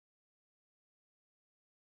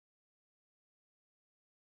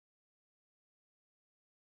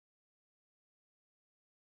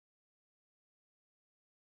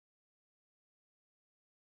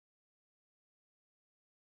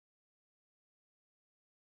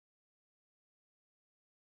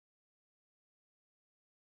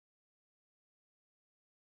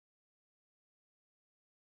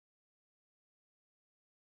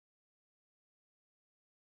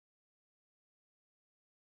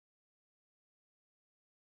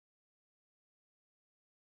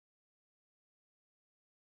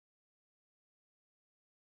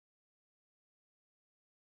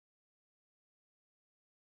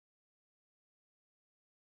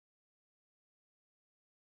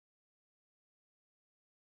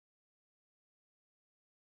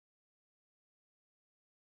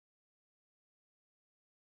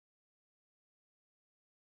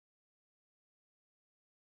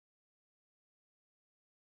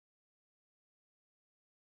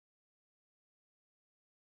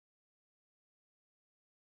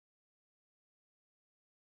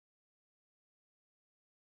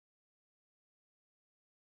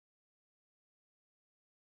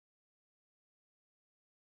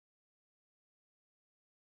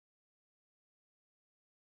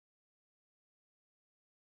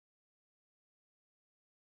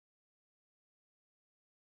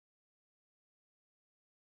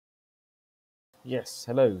Yes,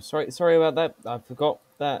 hello. Sorry about that. I forgot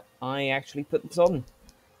that I actually put this on,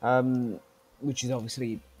 um, which is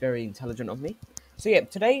obviously very intelligent of me. So yeah,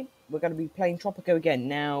 today we're going to be playing Tropico again.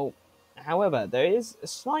 Now, however, there is a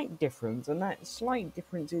slight difference, and that slight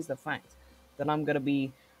difference is the fact that I'm going to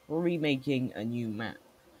be remaking a new map.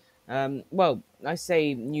 Well, I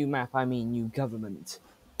say new map, I mean new government.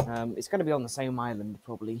 It's going to be on the same island,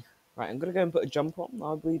 probably. Right, I'm going to go and put a jump on.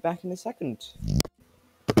 I'll be back in a second.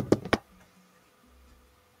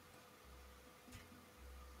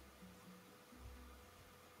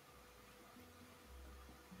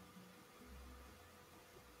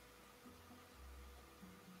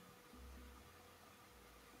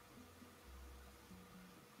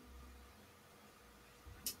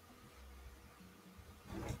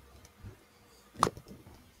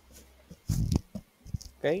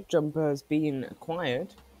 Okay, jumper's being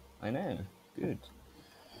acquired. I know. Good.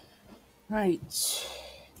 Right.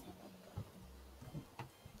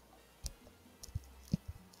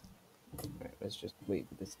 Right, let's just wait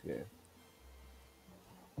for this to go.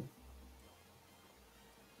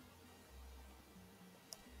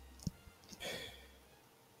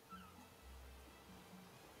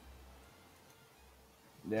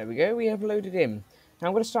 There we go, we have loaded in. Now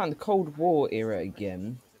I'm going to start in the Cold War era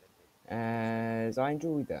again, as I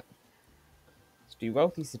enjoyed that. Let's do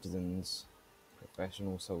wealthy citizens,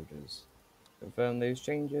 professional soldiers. Confirm those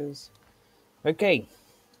changes. Okay.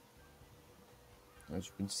 As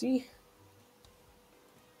you can see,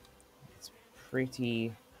 it's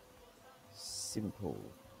pretty simple.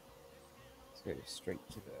 Let's go straight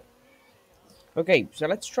to the... Okay, so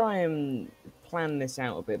let's try and plan this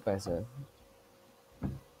out a bit better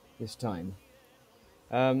this time.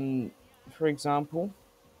 For example,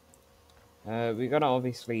 we're going to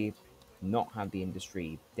obviously not have the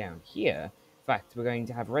industry down here. In fact, we're going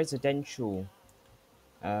to have residential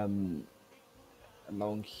um,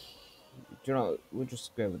 along here. Do you know, we'll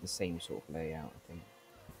just go with the same sort of layout, I think.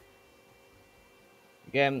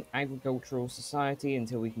 Again, agricultural society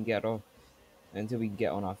until we can get on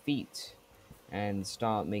our feet and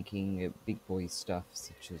start making big boy stuff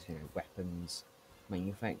such as weapons,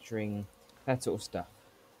 manufacturing, that sort of stuff.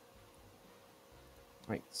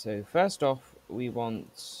 Right. So first off, we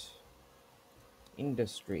want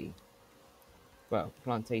industry. Well,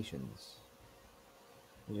 plantations.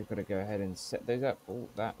 You've got to go ahead and set those up. Oh,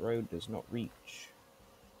 that road does not reach.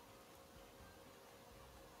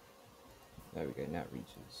 There we go, now it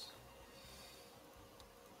reaches.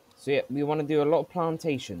 So yeah, we want to do a lot of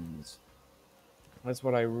plantations. That's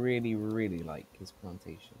what I really, really like, is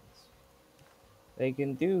plantations. They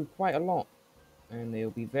can do quite a lot, and they'll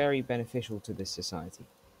be very beneficial to this society.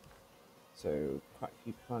 So, quite a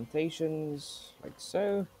few plantations, like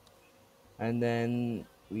so. And then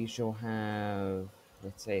we shall have,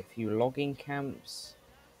 let's say, a few logging camps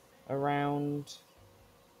around.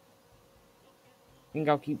 I think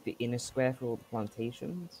I'll keep the inner square for all the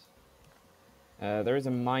plantations. There is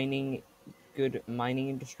a good mining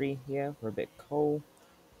industry here for a bit of coal.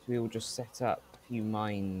 So we will just set up a few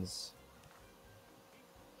mines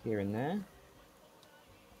here and there.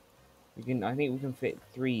 I think we can fit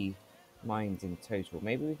 3 mines in total.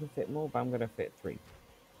 Maybe we can fit more, but I'm going to fit 3.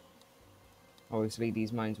 Obviously,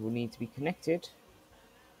 these mines will need to be connected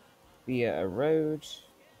via a road.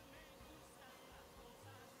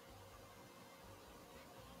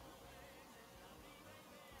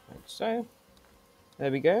 Like so.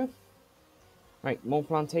 There we go. Right, more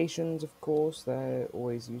plantations, of course. They're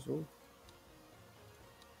always useful.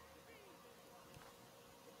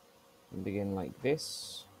 And begin like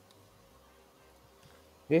this.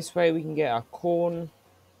 This way we can get our corn,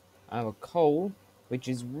 our coal, which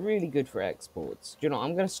is really good for exports. Do you know,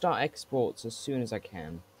 I'm going to start exports as soon as I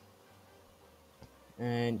can.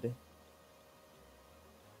 And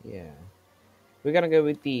yeah, we're going to go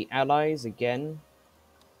with the allies again.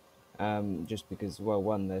 Just because, well,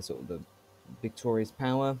 one, they're sort of the victorious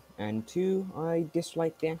power, and 2, I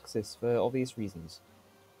dislike the Axis for obvious reasons.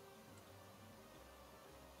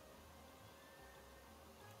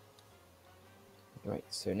 Right,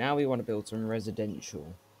 so now we want to build some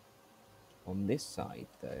residential on this side,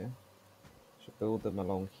 though. Should build them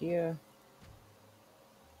along here.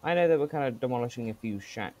 I know that we're kind of demolishing a few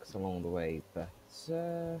shacks along the way, but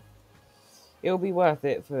it'll be worth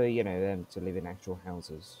it for, them to live in actual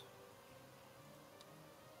houses.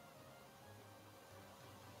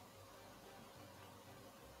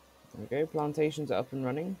 There we go, plantations are up and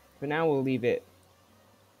running. For now, we'll leave it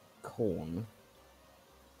corn.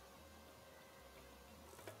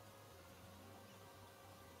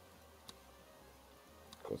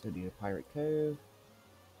 Of course, I do the Pirate Cove.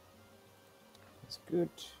 That's good.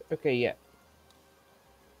 Okay, yeah.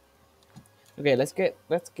 Okay, let's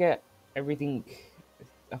get everything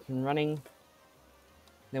up and running.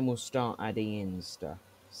 Then we'll start adding in stuff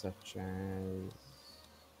such as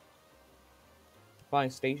fire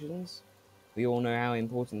stations. We all know how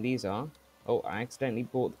important these are. Oh, I accidentally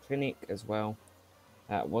bought the clinic as well.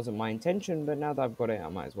 That wasn't my intention, but now that I've got it, I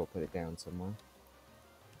might as well put it down somewhere.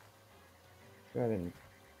 Go ahead and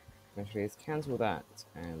actually let's cancel that,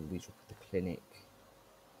 and we should put the clinic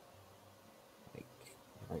like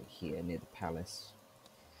right here near the palace,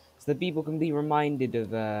 so that people can be reminded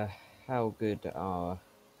of how good our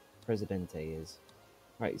Presidente is.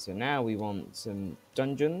 Right, so now we want some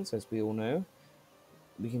dungeons, as we all know.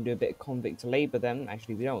 We can do a bit of convict labor then.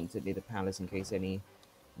 Actually, we don't want it near the palace in case any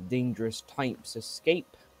dangerous types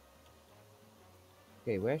escape.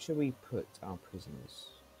 Okay, where should we put our prisoners?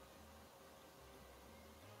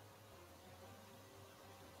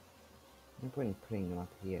 No point in putting them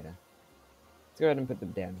up here. Let's go ahead and put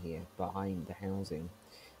them down here, behind the housing.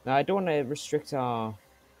 Now, I don't want to restrict our...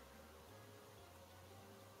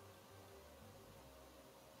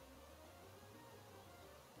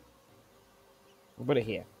 We'll put it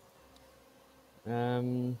here.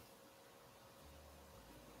 Then,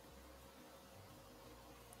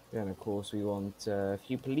 of course, we want a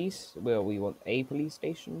few police. Well, we want a police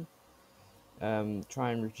station.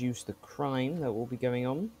 Try and reduce the crime that will be going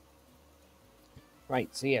on.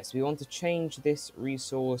 Right, so yes, we want to change this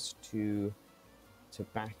resource to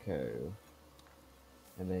tobacco.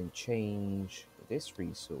 And then change this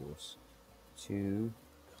resource to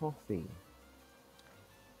coffee.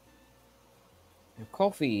 Now,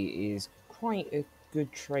 coffee is quite a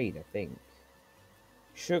good trade, I think.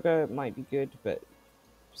 Sugar might be good, but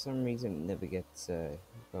for some reason it never gets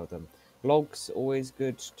well done. Logs, always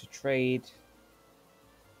good to trade.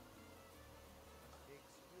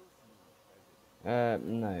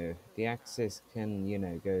 No. The Axis can, you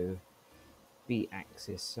know, go be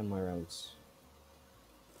Axis somewhere else.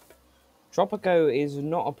 Tropico is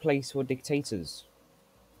not a place for dictators.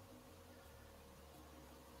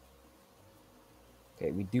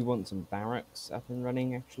 Okay, we do want some barracks up and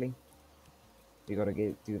running, actually. We gotta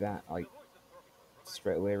do that, like,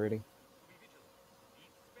 straight away, really.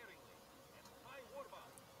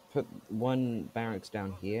 Put one barracks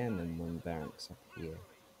down here, and then one barracks up here.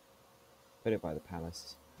 Put it by the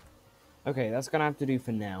palace. Okay, that's gonna have to do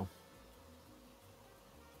for now.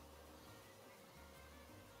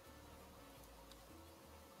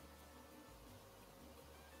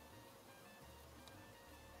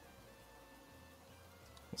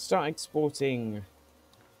 Let's start exporting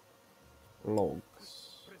logs.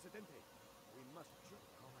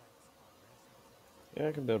 Yeah,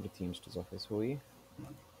 I can build a Teamsters office for you.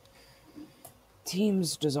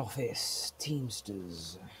 Teamsters office.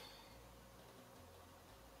 Teamsters.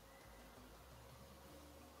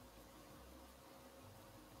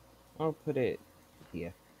 I'll put it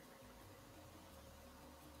here.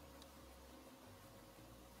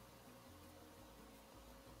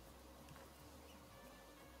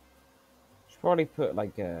 Should probably put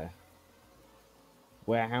like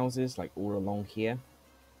warehouses like all along here,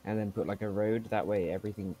 and then put like a road. That way,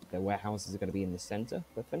 everything the warehouses are going to be in the center.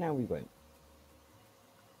 But for now, we won't.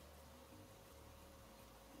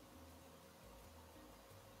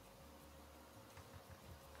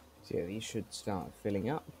 So yeah, these should start filling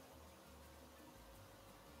up.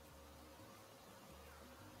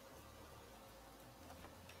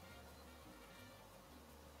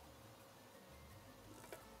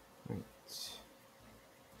 Right.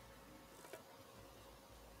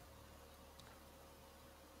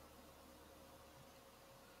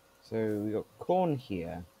 So we got corn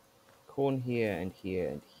here, and here,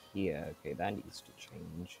 and here. Okay, that needs to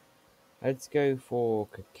change. Let's go for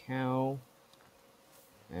cacao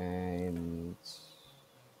and so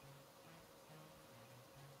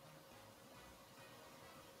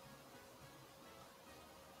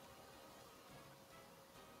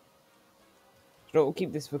we'll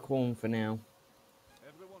keep this for corn for now.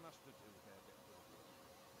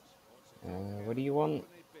 What do you want?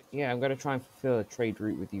 Yeah, I'm gonna try and fulfill a trade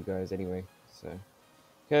route with you guys anyway. So,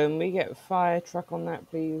 can we get a fire truck on that,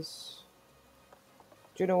 please?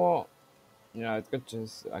 Do you know what? You know, I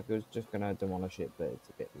was just gonna demolish it, but it's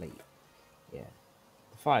a bit late. Yeah,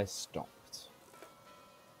 the fire stopped.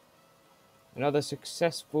 Another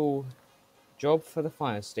successful job for the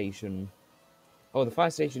fire station. Oh, the fire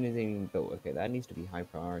station isn't even built. Okay, that needs to be high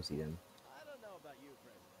priority then. I don't know about you,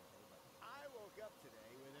 President, but I woke up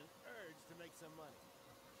today with an urge to make some money.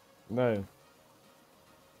 No.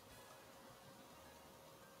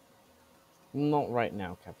 Not right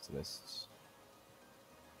now, capitalists.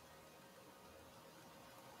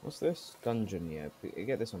 What's this? Dungeon, yeah.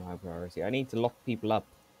 Get this on high priority. I need to lock people up.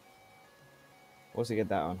 Also get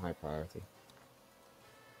that on high priority.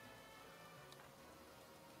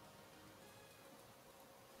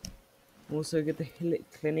 Also get the Hillet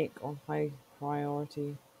Clinic on high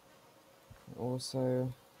priority.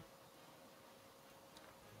 Also...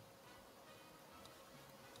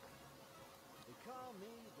 They call me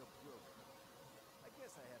the broker. I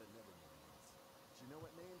guess I had another name once. But you know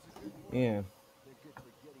what names are good for? yeah. They're good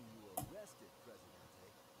for getting you arrested,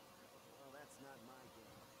 Presidente. Well, that's not my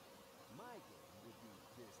game. My game would be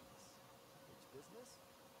business. Which business?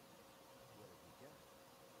 What have you got?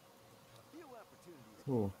 A few opportunities came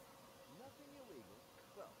Cool. up. Nothing illegal.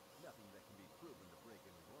 Well, nothing that can be proven to break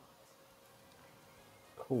any laws.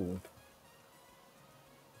 Cool.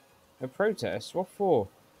 A protest? What for?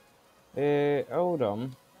 Hold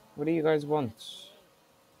on. What do you guys want?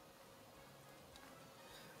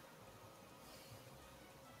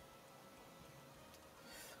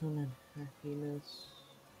 Fun and happiness.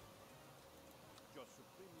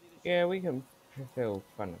 Yeah, we can fulfill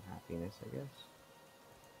fun and happiness, I guess.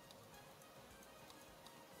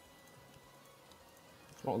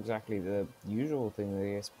 It's not exactly the usual thing that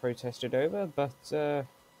gets protested over, but that's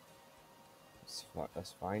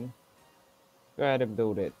fine. Go ahead and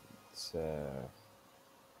build it. It's,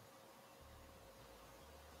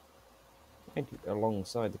 maybe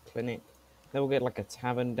alongside the clinic. Then we'll get like a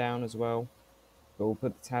tavern down as well. But we'll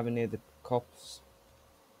put the tavern near the cops.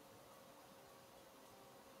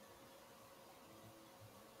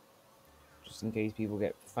 Just in case people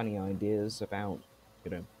get funny ideas about,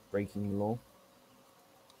 breaking the law.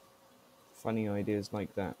 Funny ideas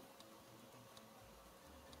like that.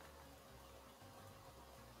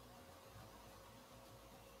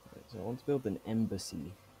 Right, so I want to build an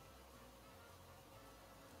embassy.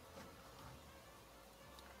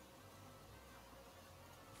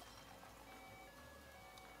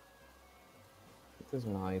 Put this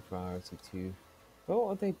on high priority too. What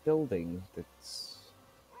are they building that's...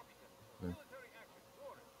 Tropico, military action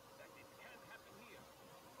warns that it can happen here.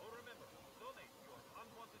 So remember, donate your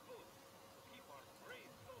unwanted votes to keep our brave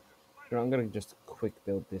soldiers fighting. I'm gonna just quick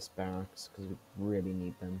build this barracks because we really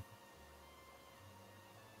need them.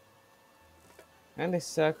 And this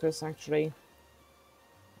circus, actually.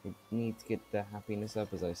 We need to get the happiness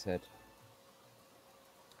up, as I said.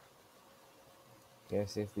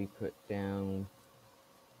 Guess if we put down...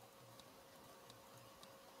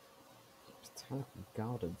 Botanical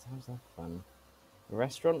Gardens, how's that fun? A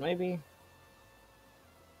restaurant, maybe?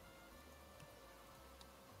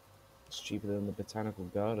 It's cheaper than the Botanical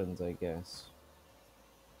Gardens, I guess.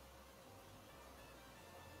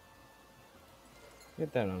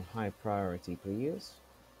 Get that on high priority, please.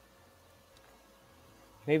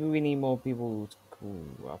 Maybe we need more people to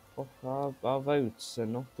call. Our votes are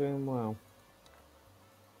not doing well.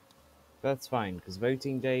 That's fine, because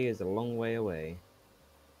voting day is a long way away.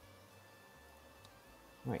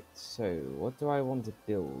 Right, so what do I want to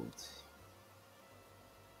build?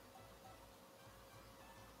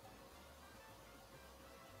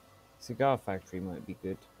 Cigar factory might be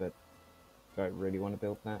good, but do I really want to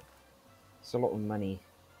build that? It's a lot of money.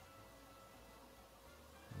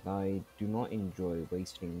 I do not enjoy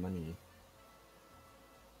wasting money.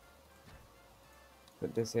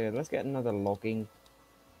 Put this here. Let's get another logging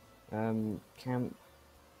camp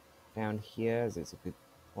down here, as it's a good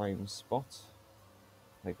prime spot.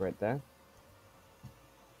 Like right there.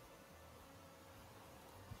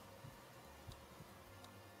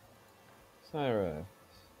 So,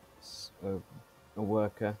 a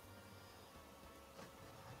worker.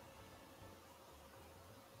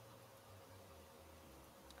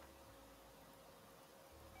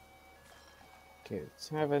 Okay,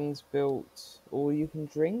 tavern's built. All you can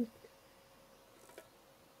drink.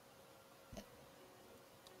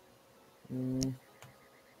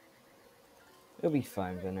 It'll be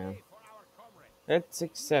fine for now. Let's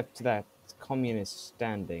accept that communist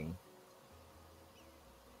standing.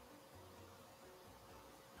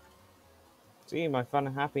 See, my fun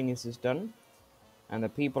and happiness is done. And the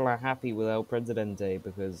people are happy with El Presidente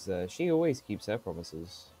because she always keeps her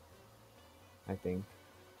promises. I think.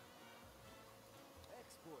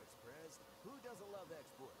 Exports, Prez. Who doesn't love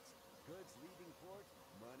exports? Goods leaving port,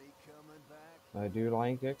 money coming back. I do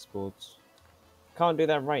like exports. Can't do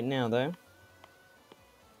that right now, though.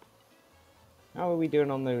 How are we doing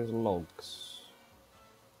on those logs?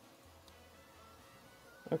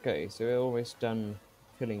 Okay, so we're almost done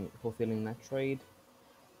fulfilling that trade.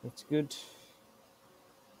 That's good.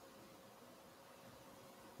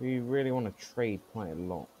 We really want to trade quite a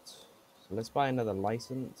lot. So let's buy another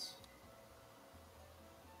license.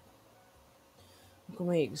 What can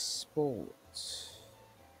we export?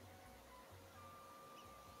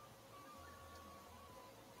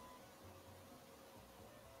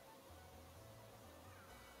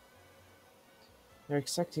 They're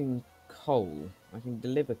accepting coal. I can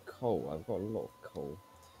deliver coal. I've got a lot of coal.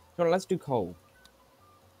 Come on, let's do coal.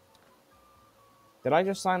 Did I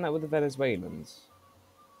just sign that with the Venezuelans?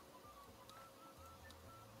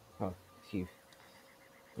 Oh, phew.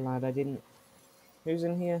 Glad I didn't. Who's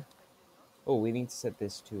in here? Oh, we need to set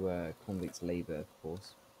this to convicts labour, of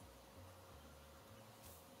course.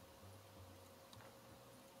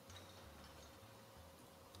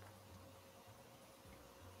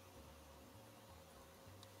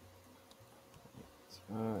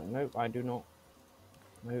 Nope, I do not.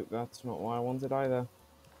 Nope, that's not what I wanted either.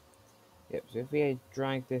 Yep, so if we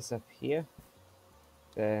drag this up here,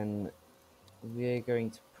 then we're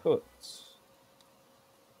going to put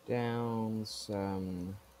down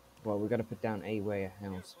some... Well, we're going to put down a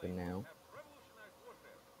warehouse for now. Have revolutionized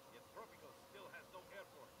warfare, yet Tropico still has no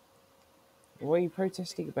airport. What are you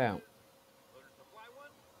protesting about? Learn to fly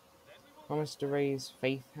one, then we will Promise to raise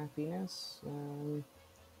faith happiness?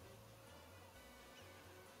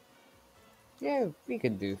 Yeah, we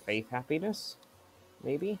could do faith happiness.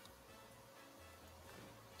 Maybe.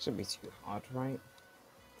 Shouldn't be too hard, right?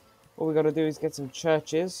 All we gotta do is get some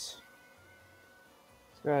churches.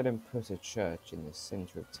 Let's go ahead and put a church in the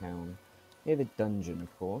center of town. Near the dungeon,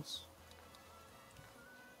 of course.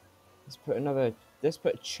 Let's put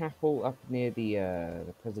a chapel up near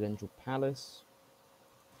the presidential palace.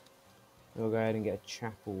 We'll go ahead and get a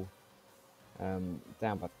chapel down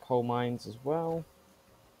by the coal mines as well.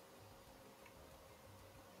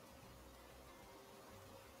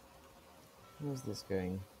 How's this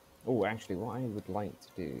going? Oh, actually, what I would like to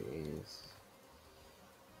do is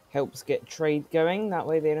helps get trade going. That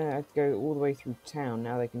way, they don't have to go all the way through town.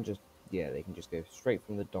 Now they can just they can just go straight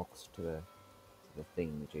from the docks to the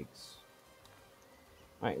thingamajigs.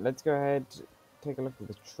 Right, let's go ahead, take a look at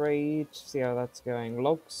the trade, see how that's going.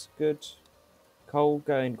 Logs, good. Coal,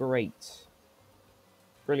 going great.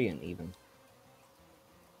 Brilliant, even.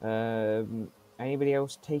 Anybody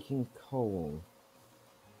else taking coal?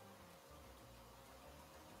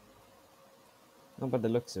 Not by the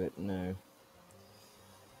looks of it, no.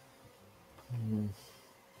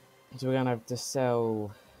 So we're gonna have to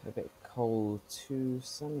sell a bit of coal to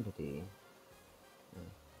somebody.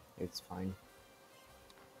 It's fine.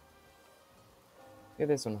 Get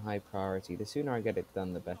this on high priority. The sooner I get it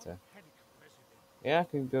done, the better. Yeah, I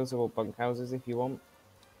can build some more bunkhouses if you want.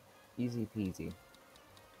 Easy peasy.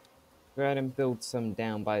 Go ahead and build some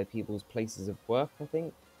down by people's places of work, I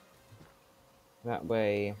think. That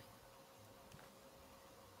way,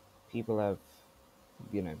 people have,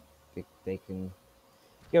 you know, they can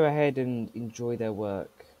go ahead and enjoy their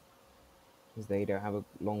work. Because they don't have a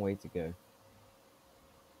long way to go.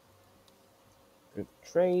 Good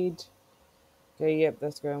trade. Okay, yep,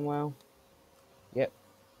 that's going well. Yep.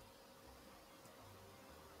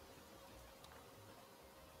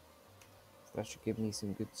 So that should give me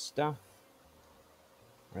some good stuff.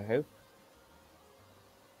 I hope.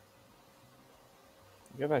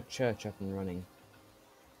 Get our church up and running.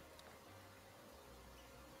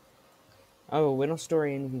 Oh, we're not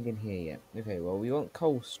storing anything in here yet. Okay, well, we want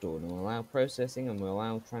coal stored, and we'll allow processing, and we'll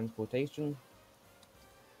allow transportation.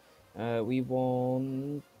 We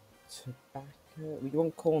want tobacco. We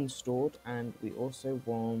want corn stored, and we also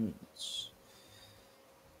want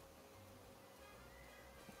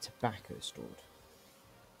tobacco stored.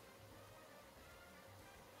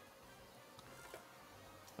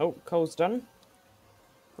 Oh, coal's done.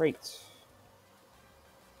 Great.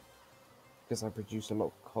 Because I produce a lot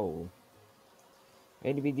of coal.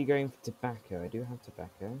 Anybody going for tobacco? I do have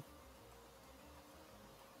tobacco.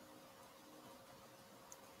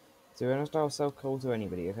 So we're gonna sell coal to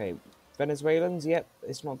anybody. Okay, Venezuelans. Yep,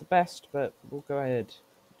 it's not the best, but we'll go ahead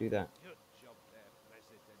do that. Good job there,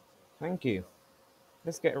 Presidente. Thank you.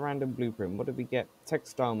 Let's get a random blueprint. What did we get?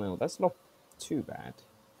 Textile mill. That's not too bad.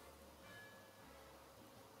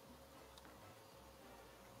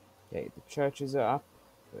 Okay, the churches are up.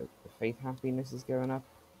 The faith happiness is going up.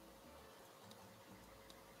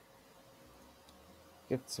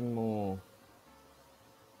 Get some more.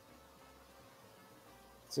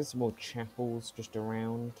 Let's get some more chapels just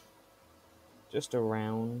around. Just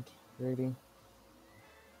around, really.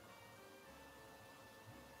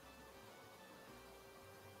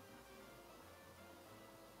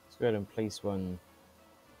 Let's go ahead and place one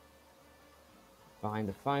behind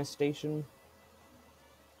the fire station.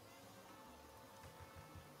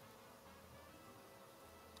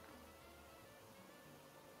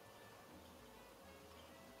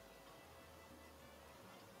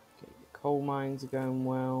 coal mines are going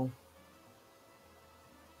well.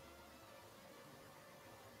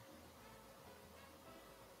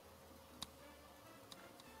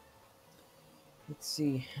 Let's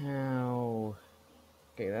see how.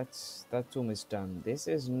 Okay, that's almost done. This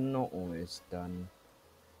is not almost done,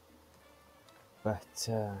 but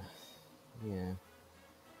yeah.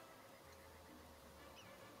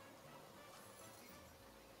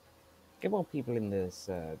 Get more people in this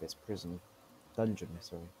prison dungeon.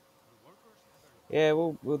 Sorry. Yeah,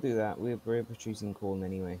 we'll do that. We're producing corn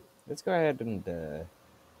anyway. Let's go ahead and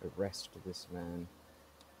arrest this man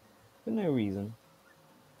for no reason.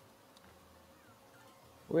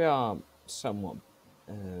 We are somewhat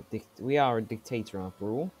we are a dictator after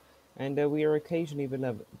all, and we are occasionally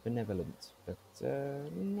benevolent, but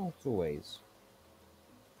not always.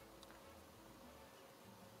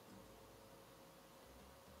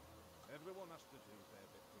 Everyone has to do their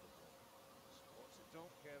bit for the book. Sports that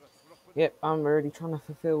don't care a thruppenny. Yep, I'm already trying to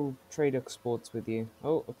fulfill trade exports with you.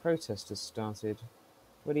 Oh, a protest has started.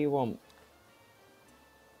 What do you want?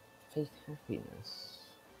 Fake happiness.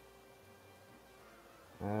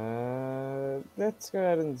 Let's go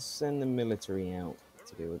ahead and send the military out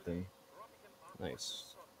to deal with them. Tropican armed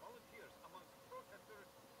Nice. forces volunteers amongst protesters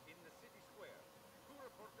in the city square. 2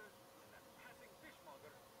 reporters and a passing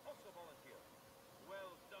fishmonger also volunteered.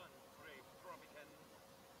 Well done, brave Tropicans.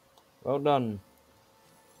 Well done.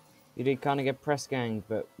 You did kind of get press ganged,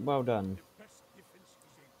 but well done. The best defense is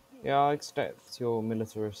a good Yeah, I accept your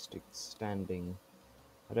militaristic standing.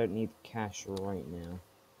 I don't need cash right now.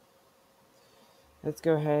 Let's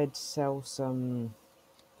go ahead, sell some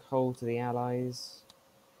coal to the Allies.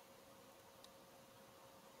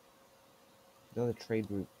 Another trade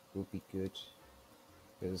route would be good.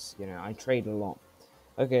 Because, you know, I trade a lot.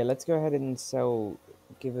 Okay, let's go ahead and sell,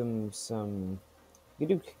 give them some, we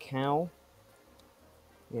do cacao.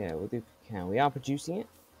 Yeah, we'll do cacao. We are producing it,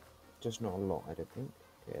 just not a lot, I don't think.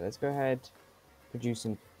 Okay, let's go ahead, produce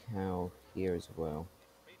some cacao here as well.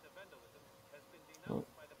 This spate of vandalism has been Oh,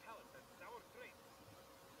 denounced by the palace as sour grapes.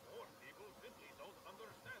 More people simply don't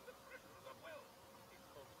understand the pressures of wealth, a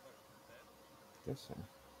spokesperson said. guess so.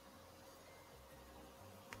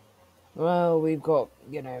 Well, we've got,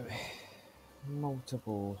 you know,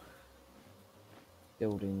 multiple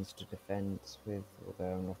buildings to defend with,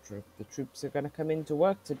 although I'm not sure if the troops are going to come into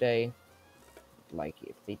work today. Like,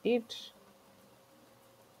 if they did.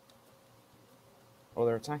 Or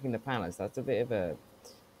they're attacking the palace. That's a bit of a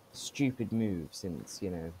stupid move since, you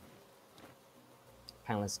know,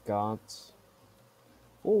 palace guards.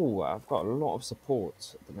 Oh, I've got a lot of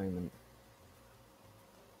support at the moment.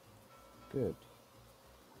 Good.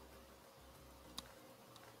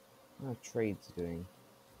 How are trades doing?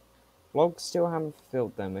 Logs still haven't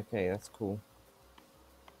fulfilled them. Okay, that's cool.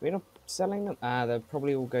 We're not selling them? Ah, they're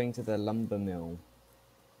probably all going to the lumber mill.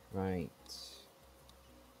 Right.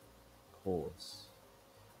 Of course.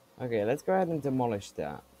 Okay, let's go ahead and demolish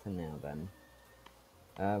that for now then.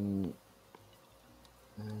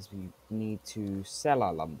 As we need to sell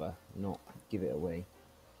our lumber, not give it away.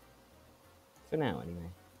 For now, anyway.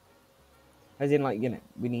 As in, like, you know,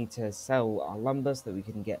 we need to sell our lumber so that we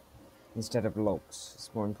can get instead of logs.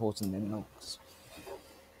 It's more important than logs.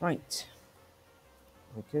 Right.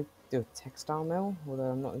 We could do a textile mill,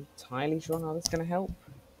 although I'm not entirely sure how that's going to help.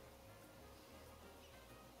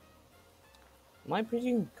 Am I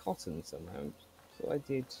producing cotton somehow? I thought I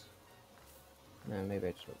did. No, maybe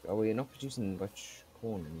I just. Oh, we're not producing much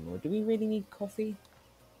corn anymore. Do we really need coffee?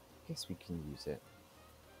 Guess we can use it.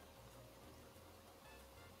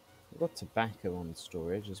 We've got tobacco on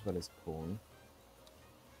storage as well as corn.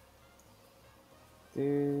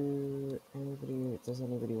 Does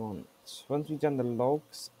anybody want? Once we've done the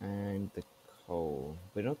logs and the coal,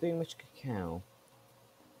 we're not doing much cacao.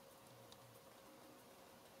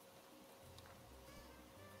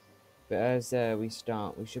 But as we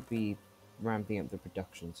start, we should be ramping up the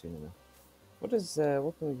production soon enough. What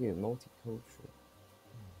can we do? Multicultural.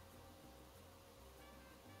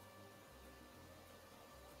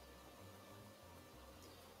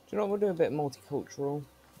 Do you know what, we'll do a bit multicultural,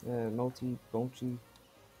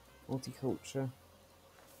 multiculture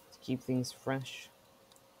to keep things fresh.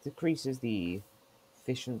 Decreases the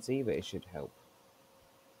efficiency, but it should help.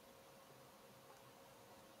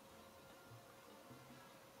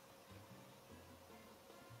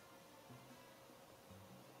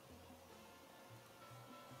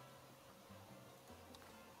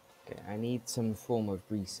 Okay, I need some form of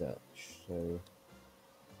research, so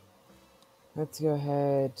let's go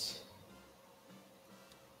ahead.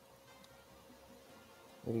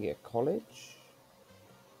 Maybe get college.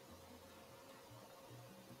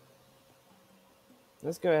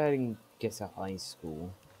 Let's go ahead and guess a high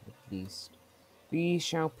school, at least. We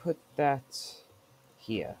shall put that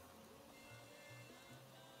here.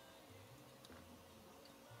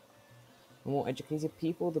 The more educated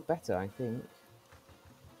people, the better, I think.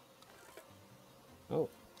 Oh,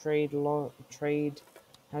 trade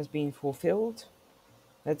has been fulfilled.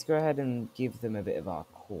 Let's go ahead and give them a bit of our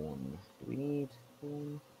corn. Do we need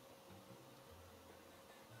corn?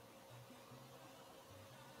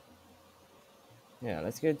 Yeah,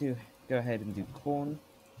 let's go ahead and do corn.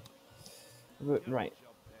 Right.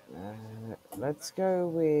 Let's go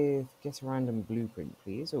with guess a random blueprint,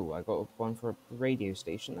 please. Oh, I got one for a radio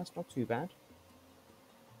station. That's not too bad.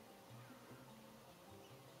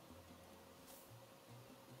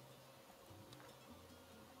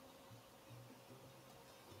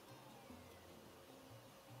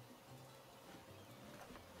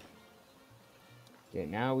 Yeah,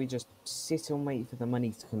 now we just sit and wait for the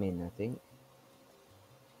money to come in, I think.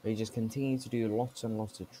 We just continue to do lots and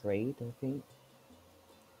lots of trade, I think.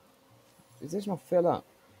 Is this not fill up?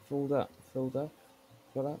 Filled up, filled up,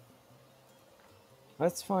 fill up?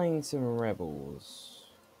 Let's find some rebels.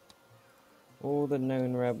 All the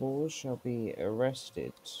known rebels shall be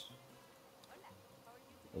arrested,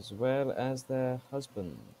 as well as their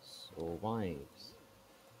husbands or wives.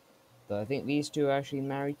 Though I think these two are actually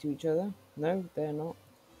married to each other. No, they're not.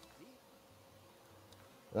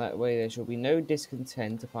 That way there shall be no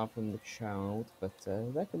discontent apart from the child, but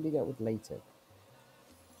that can be dealt with later.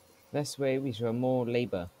 This way we shall have more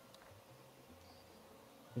labour,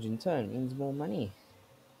 which in turn means more money.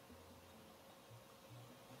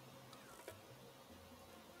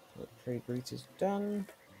 The trade route is done.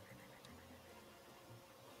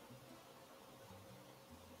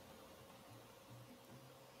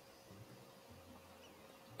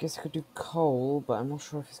 Guess I could do coal, but I'm not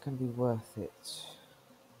sure if it's going to be worth it.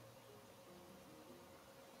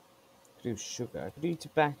 I could do sugar. I could do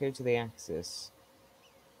tobacco to the Axis.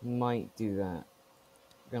 Might do that.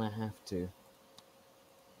 Gonna have to.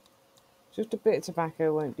 Just a bit of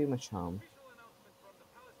tobacco won't do much harm. Official announcement from the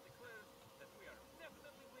palace declares that we are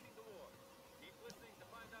definitely winning the war. Keep listening to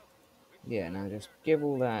find out which Yeah, now side we just are give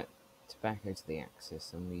all currently that tobacco to the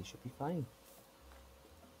Axis and we should be fine.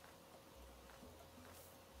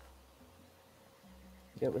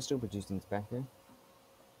 Yeah, we're still producing tobacco.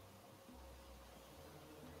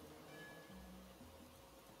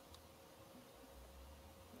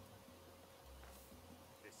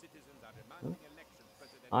 The citizens are demanding election,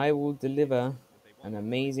 President. I will deliver an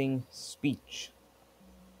amazing speech.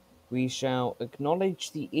 We shall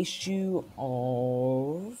acknowledge the issue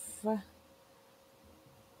of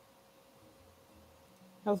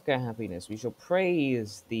healthcare happiness. We shall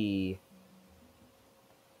praise the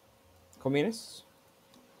communists.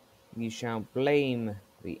 We shall blame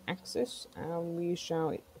the Axis, and we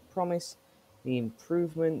shall promise the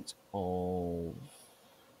improvement of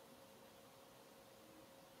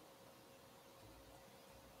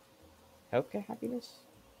healthcare happiness.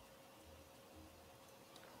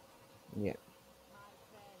 Yeah. My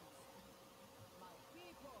friends, my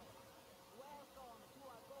people, welcome to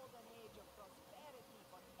a golden age of prosperity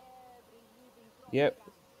for every living Yep.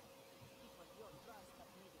 Tropican. It was your trust that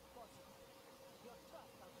made it possible. Your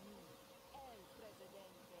trust of me, El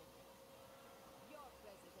Presidente. Your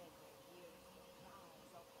Presidente hears the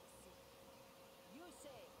cries of the sick. You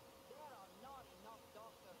say there are not enough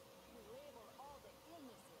doctors to label all the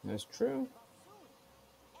illnesses. That's true. But soon,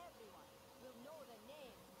 everyone will know the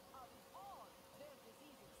names of all their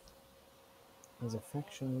diseases. He's a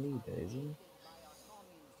faction leader, is he?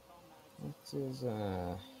 What is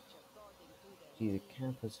he's a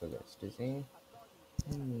capitalist, is he?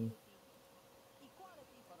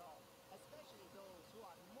 Equality for all, especially those who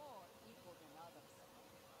are more equal than others.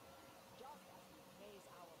 Just as we praise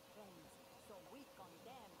our friends, so we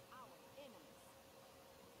condemn our enemies.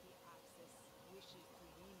 The Axis wishes to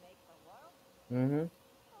remake the world Mm-hmm.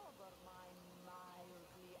 over my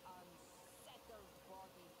mildly unsettled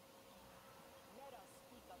body. Let us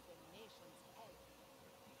speak of the nation's health.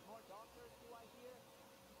 More doctors, do I hear?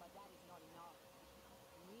 But that is not enough.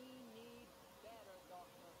 We need better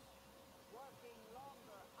doctors, working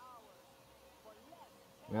longer hours for less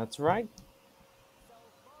pay. That's right. So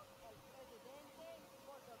vote El Presidente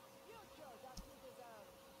for the future that you deserve.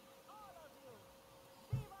 All of you.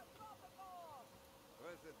 Viva Tropico!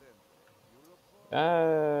 President, uniform.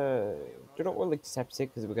 Do you know what? We'll accept it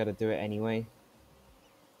because we're gonna do it anyway.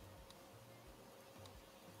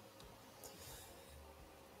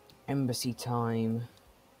 Embassy time.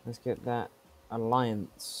 Let's get that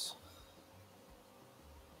alliance.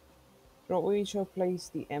 Do you know what? We shall place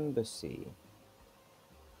the embassy.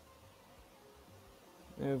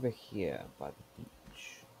 Over here by the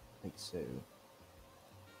beach. Like so.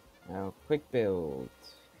 Now, quick build.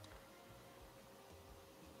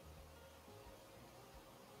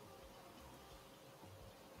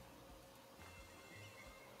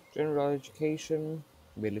 General education.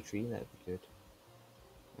 Military, that'd be good.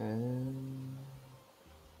 Um,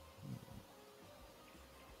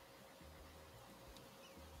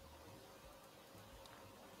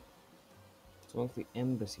 so once the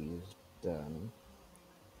embassy is done.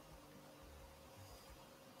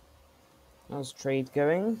 How's trade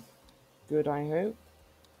going? Good, I hope.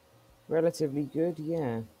 Relatively good,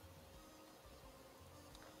 yeah.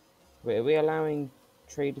 Wait, are we allowing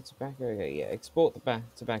traded tobacco? Okay, yeah. Export the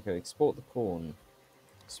tobacco, export the corn.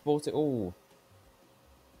 Export it all.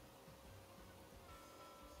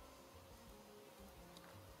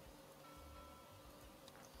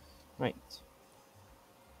 Right.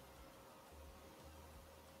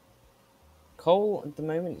 Coal at the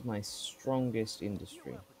moment is my strongest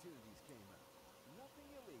industry. New opportunities came up. Nothing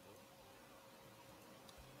illegal.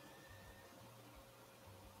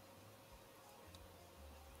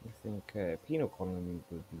 I think penal colony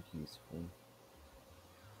would be useful.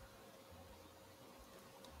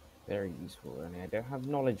 Very useful, only I don't have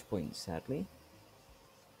knowledge points, sadly.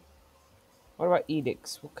 What about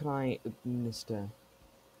edicts? What can I administer?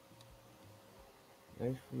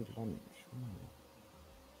 No free lunch.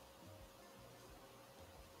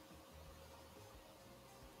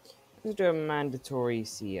 Let's do a mandatory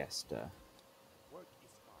siesta. Work is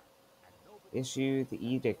hard, and nobody Issue the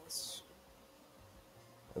edicts.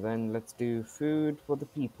 And then let's do food for the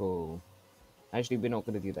people. Actually, we're not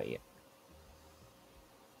going to do that yet.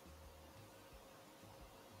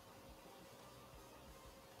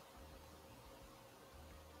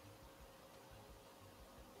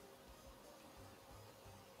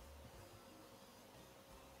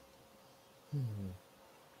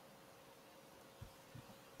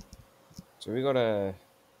 So we got a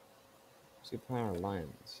superpower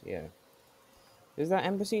alliance. Yeah. Is that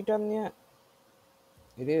embassy done yet?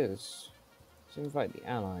 It is. Let's invite the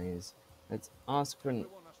allies. Let's ask for an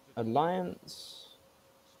alliance.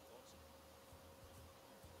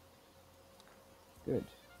 Good.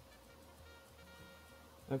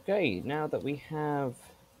 Okay, now that we have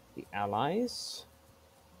the allies,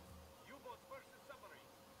 U-boat versus submarine.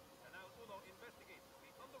 Canal Uno investigates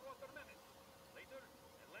the underwater menace. Later,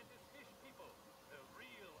 Atlantis fish people, the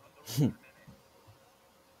real underwater menace.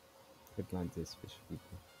 Atlantis fish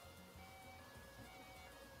people.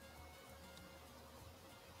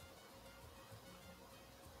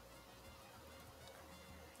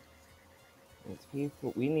 It's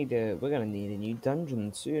people. We need a. We're gonna need a new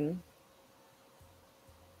dungeon soon.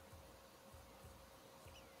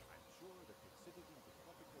 I'm sure that the citizens of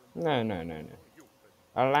Tropico No, no, no, no.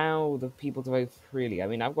 Allow the people to vote freely. I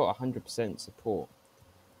mean, I've got 100% support,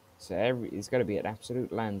 so it's gonna be an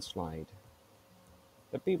absolute landslide.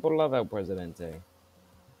 The people love El Presidente.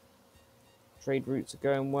 Trade routes are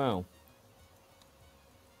going well.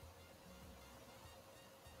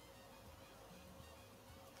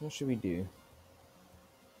 What should we do?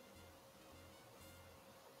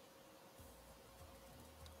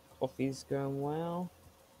 Coffee's going well.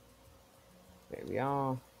 There we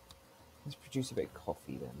are. Let's produce a bit of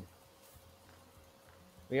coffee then.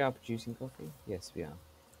 We are producing coffee? Yes, we are.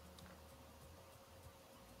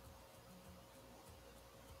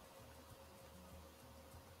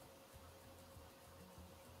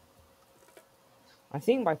 I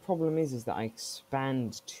think my problem is that I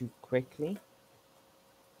expand too quickly.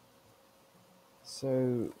 So,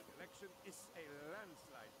 election is a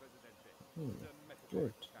landslide, Presidente. The metaphorical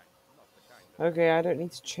good. kind, not the kind that Okay, I don't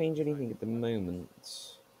need to change anything at the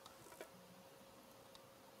moment.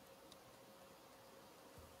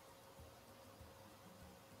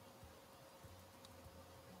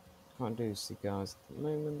 Can't do cigars at the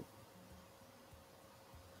moment.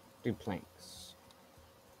 Do planks.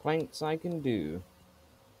 Planks I can do.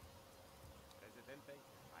 Presidente,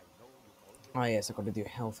 I know you always Ah yes, I've got to do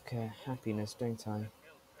healthcare, happiness, don't I?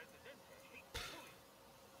 El Presidente hates bullies.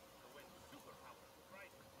 So when superpowers try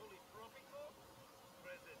to bully Tropico,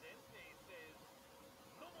 Presidente says,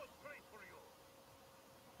 no more trade for you.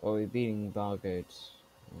 Oh, we're being embargoed.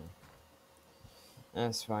 Yeah.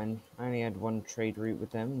 That's fine. I only had one trade route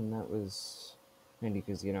with them, and that was only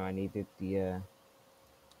because I needed the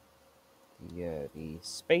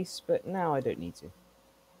space, but now I don't need to.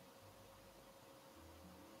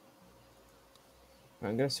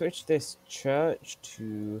 I'm going to switch this church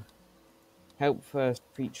to help first,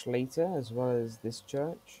 preach later, as well as this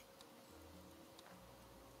church.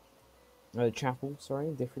 Chapel,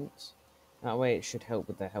 sorry, difference. That way it should help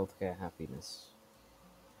with the healthcare happiness.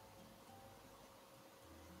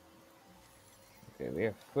 Okay, we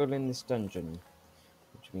are full in this dungeon,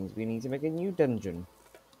 which means we need to make a new dungeon.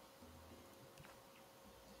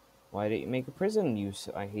 Why don't you make a prison,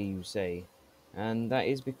 I hear you say? And that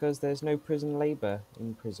is because there's no prison labor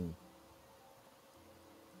in prison.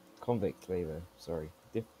 Convict labor, sorry.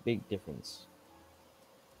 Big difference.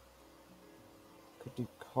 Could do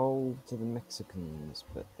coal to the Mexicans,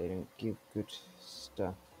 but they don't give good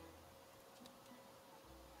stuff.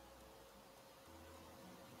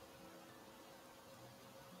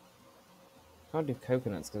 Can't do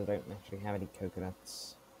coconuts because I don't actually have any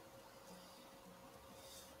coconuts.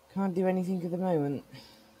 Can't do anything at the moment.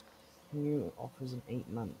 New offers in 8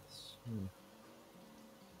 months.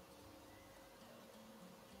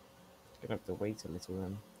 Gonna have to wait a little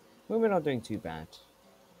then. Well, we're not doing too bad.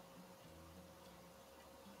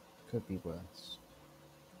 Could be worse.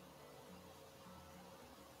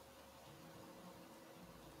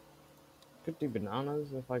 Could do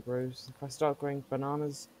bananas if I start growing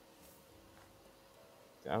bananas.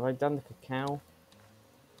 Have I done the cacao?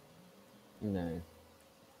 No.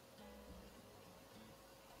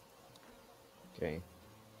 Okay.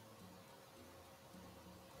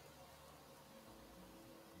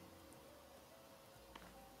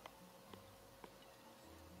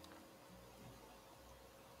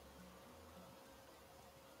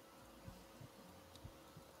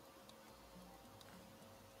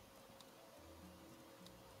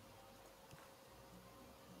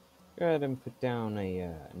 Go ahead and put down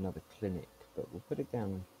another clinic, but we'll put it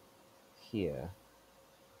down here.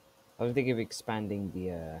 I was thinking of expanding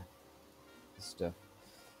the stuff.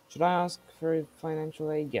 Should I ask for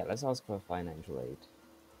financial aid? Yeah, let's ask for financial aid.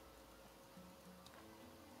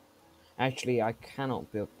 Actually, I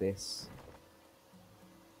cannot build this.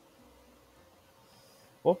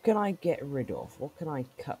 What can I get rid of? What can I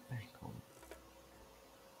cut back on?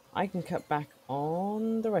 I can cut back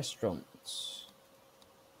on the restaurants.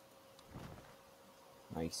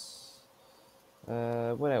 Nice.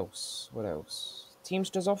 What else? What else?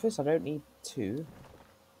 Teamster's office? I don't need 2.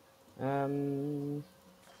 Tavern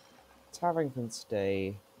can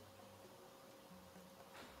stay.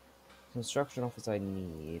 Construction office I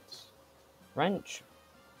need. Ranch?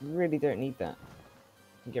 Really don't need that.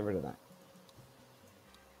 Get rid of that.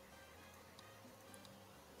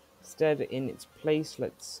 Instead, in its place,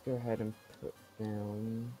 let's go ahead and put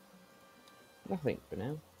down nothing for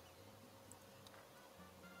now.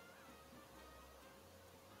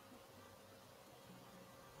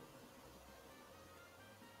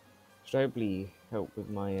 Should hopefully help with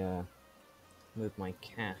my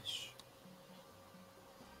cash.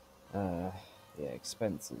 Yeah,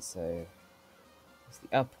 expenses. So it's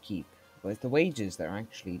the upkeep. Well, it's the wages that are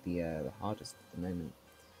actually the hardest at the moment.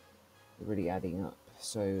 They're really adding up.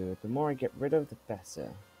 So the more I get rid of, the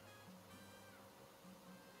better.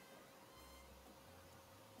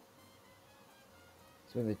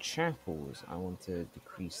 So in the chapels, I want to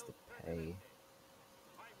decrease the pay.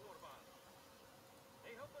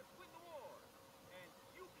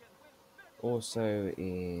 Also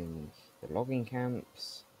in the logging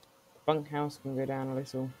camps, the bunkhouse can go down a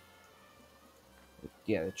little.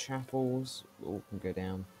 Yeah, the chapels all can go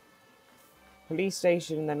down. Police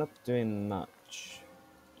station, they're not doing much.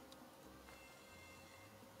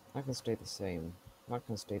 That can stay the same. That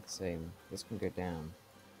can stay the same. This can go down.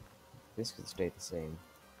 This can stay the same.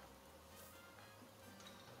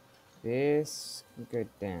 This can go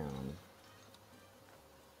down.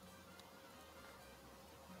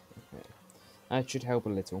 Okay. That should help a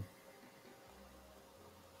little.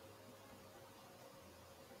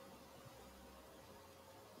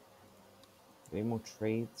 Any more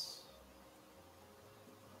trades?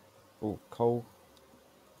 Oh, coal.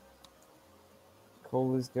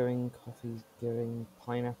 Coal is going, coffee's going,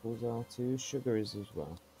 pineapples are too, sugar is as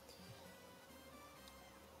well.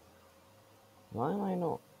 Why am I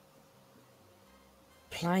not?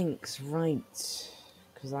 Planks, right.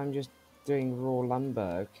 Because I'm just doing raw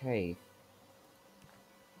lumber, okay.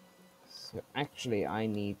 So actually I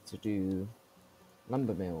need to do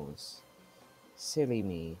lumber mills. Silly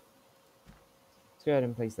me. Let's go ahead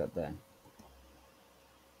and place that there.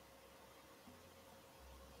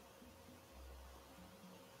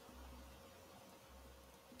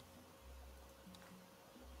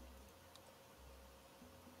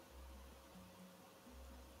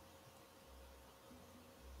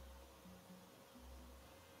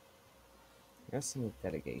 That's some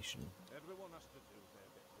delegation. Everyone has to do their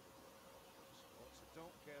bit for the good of sport, so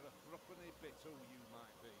don't care a threepenny bit who you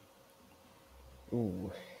might be.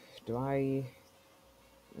 Ooh, do I...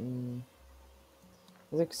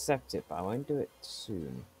 let's accept it, but I won't do it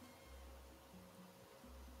soon.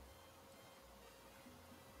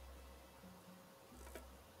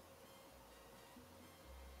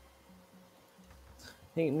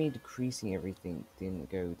 I think me decreasing everything didn't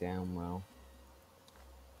go down well.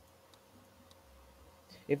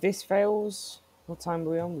 If this fails, what time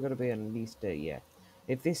are we on? We've got to be at least, yeah.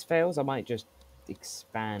 If this fails, I might just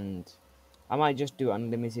expand. I might just do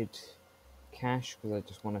unlimited cash, because I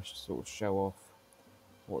just want to sort of show off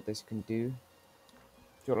what this can do.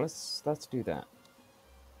 Sure, let's do that.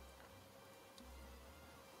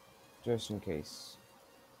 Just in case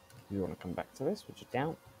you want to come back to this, which I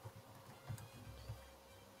doubt.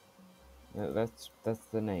 No, that's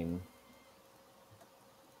the name.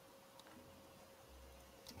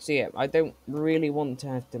 So yeah, I don't really want to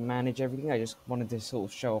have to manage everything. I just wanted to sort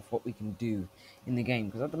of show off what we can do in the game,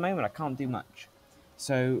 because at the moment I can't do much.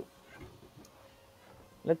 So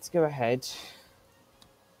let's go ahead.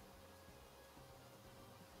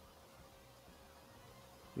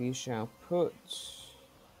 We shall put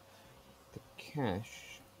the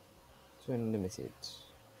cash to unlimited.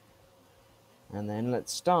 And then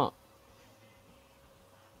let's start.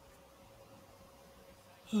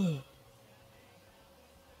 Because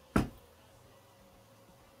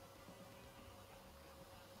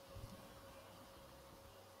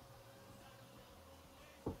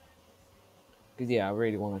yeah, I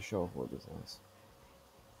really want to show off what this is.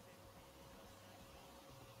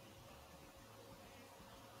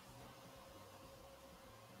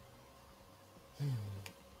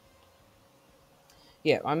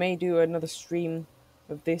 Yeah, I may do another stream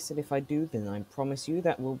of this, and if I do, then I promise you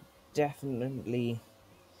that we'll definitely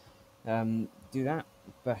do that.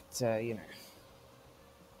 But you know.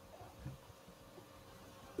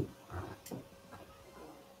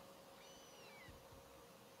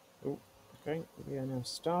 Oh, okay, we are now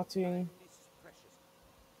starting. This is precious.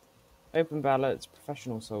 Open ballots,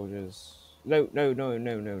 professional soldiers. No.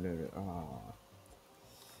 Ah.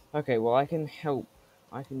 Okay, well I can help.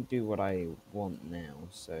 I can do what I want now,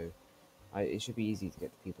 so it should be easy to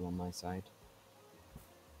get the people on my side.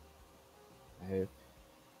 I hope.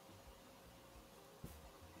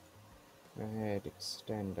 Go ahead,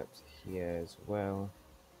 extend up to here as well.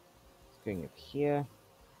 It's going up here.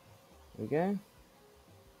 There we go.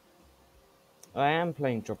 I am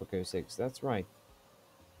playing Tropico 6, that's right.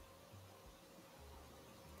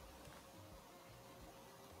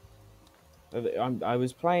 I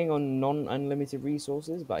was playing on non-unlimited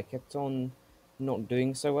resources, but I kept on not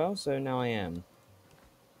doing so well, so now I am.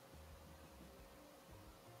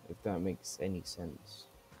 If that makes any sense.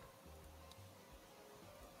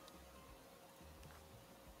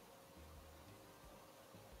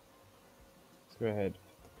 Let's go ahead,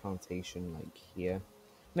 put the plantation like here.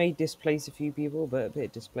 May displace a few people, but a bit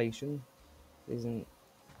of displacement isn't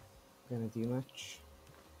gonna do much.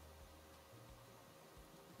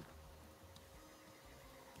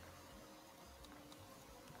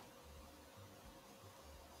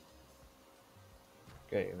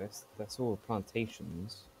 Okay, that's all the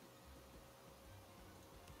plantations.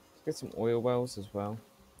 Let's get some oil wells as well.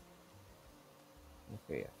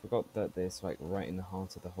 Okay, I forgot that there's like right in the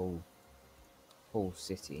heart of the whole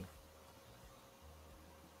city.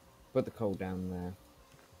 Put the coal down there.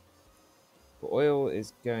 But oil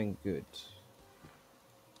is going good.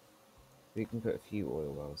 We can put a few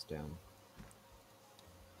oil wells down.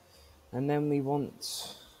 And then we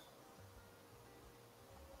want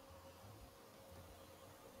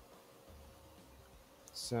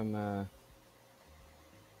some let's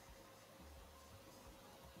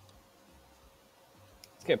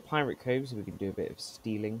get Pirate Cove so we can do a bit of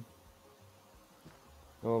stealing.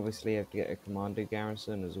 We'll obviously have to get a commando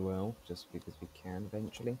garrison as well, just because we can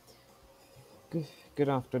eventually. Good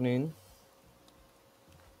afternoon.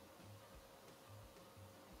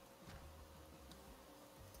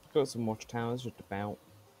 Got some watchtowers just about.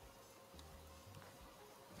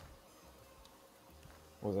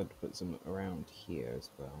 Or I'd put some around here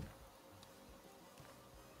as well.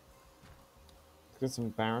 Let's get some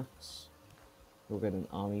barracks. We'll get an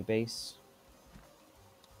army base.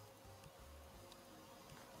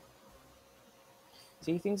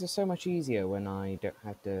 See, things are so much easier when I don't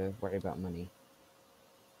have to worry about money.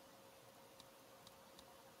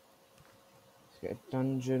 Let's get a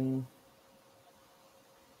dungeon.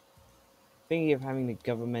 Thinking of having a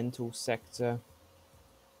governmental sector.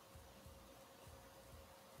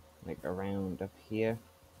 Like around up here.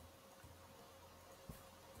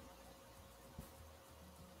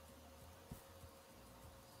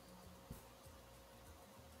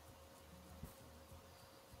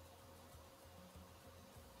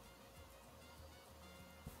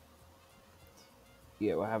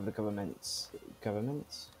 Yeah, we'll have the government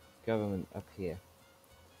up here.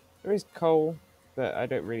 There is coal, but I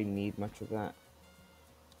don't really need much of that.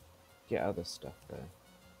 Get other stuff there.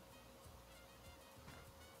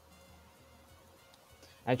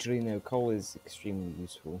 Actually, no, coal is extremely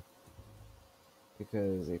useful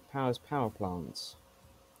because it powers power plants.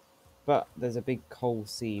 But there's a big coal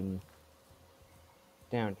seam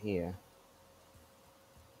down here.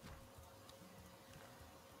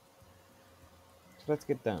 So let's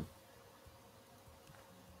get done.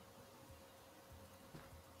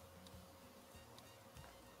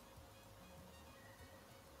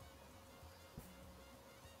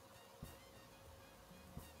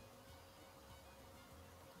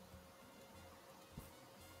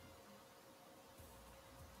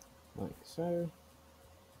 Like so.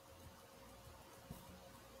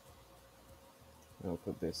 I'll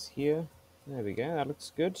put this here. There we go, that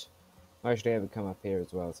looks good. I'll actually have it come up here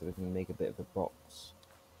as well so we can make a bit of a box.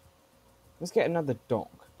 Let's get another dock,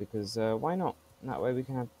 because why not? That way we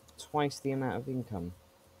can have twice the amount of income.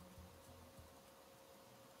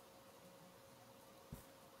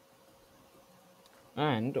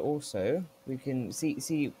 And also, we can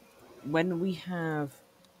see when we have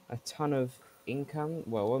a ton of income,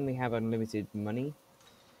 well, when we have unlimited money,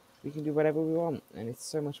 we can do whatever we want, and it's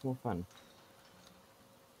so much more fun.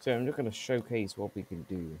 So I'm just going to showcase what we can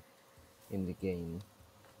do in the game.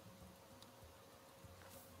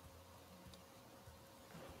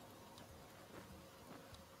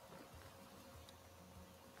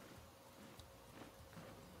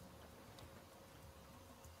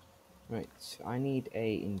 Right, I need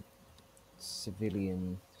a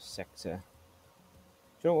civilian sector.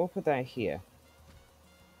 So we'll put that here.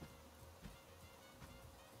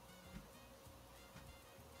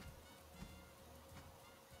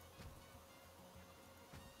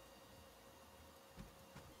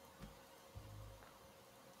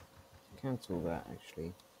 Cancel that,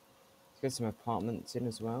 actually. Let's get some apartments in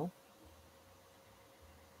as well.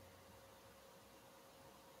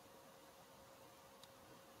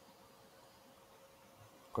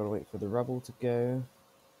 Gotta wait for the rubble to go.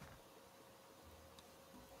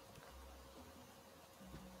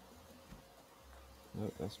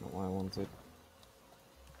 Nope, that's not what I wanted.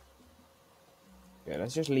 Okay,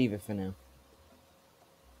 let's just leave it for now.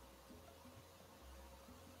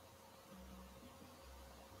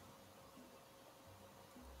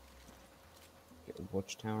 Get the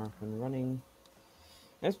watchtower up and running.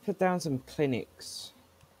 Let's put down some clinics.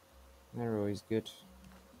 They're always good.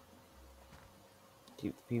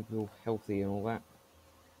 Keep the people healthy and all that.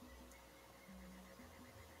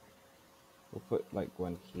 We'll put like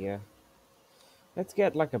one here. Let's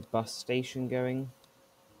get like a bus station going.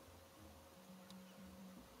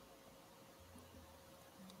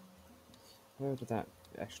 Where did that...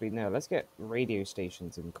 Actually, no, let's get radio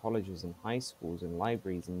stations in colleges and high schools and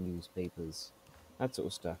libraries and newspapers. That sort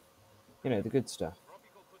of stuff. You know, the good stuff.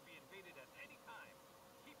 Tropico could be invaded at any time.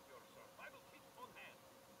 Keep your survival kit on hand.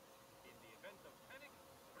 In the event of panic,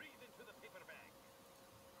 breathe into the paper bag.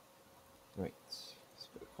 Right. Let's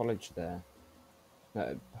put a college there.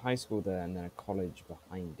 No, a high school there and then a college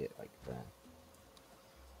behind it, like there.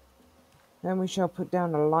 Then we shall put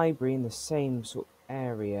down a library in the same sort of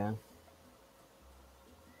area.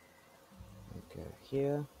 Go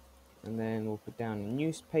here. And then we'll put down a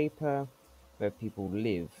newspaper where people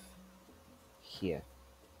live. Here.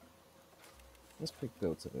 Let's quick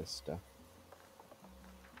build to this stuff.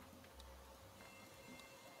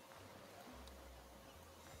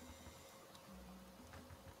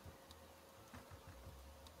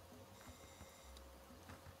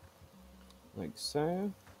 Like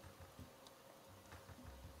so.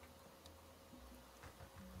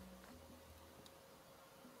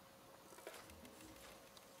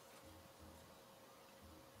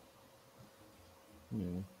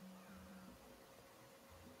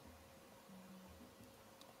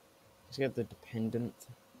 Let's get the dependent.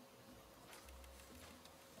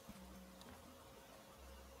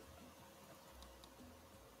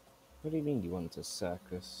 What do you mean you want a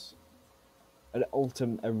circus? A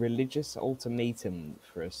religious ultimatum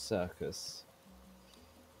for a circus.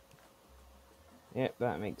 Yep,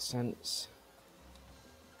 that makes sense.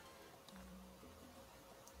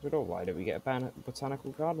 But oh, why don't we get a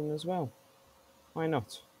botanical garden as well? Why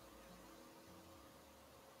not?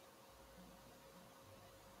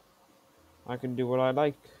 I can do what I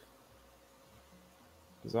like.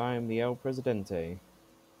 Because I am the El Presidente.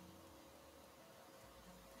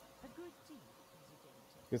 Agreed to you,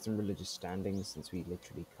 Presidente. Get some religious standings since we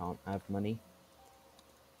literally can't have money.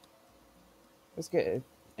 Let's get an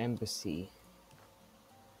embassy.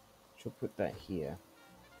 Shall put that here.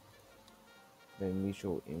 Then we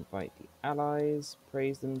shall invite the allies,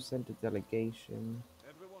 praise them, send a delegation.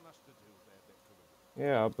 Everyone has to do their bit for the...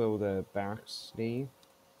 Yeah, I'll build a barracks near.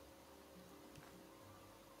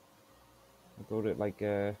 I'll build it like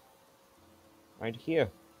right here.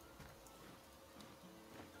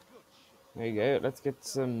 There you go. Let's get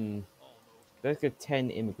some. Let's get 10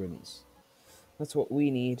 immigrants. That's what we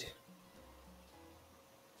need.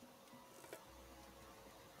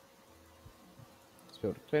 Let's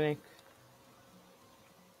build a clinic.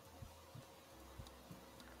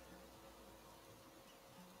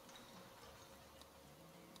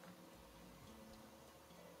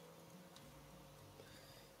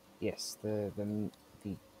 Yes, the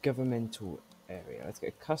governmental area. Let's get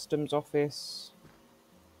a customs office.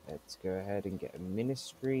 Let's go ahead and get a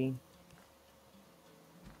ministry.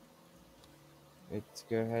 Let's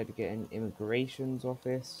go ahead and get an immigrations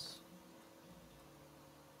office.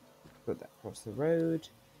 Put that across the road.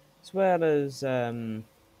 As well as oh,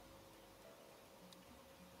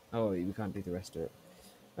 we can't do the rest of it.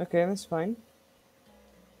 Okay, that's fine.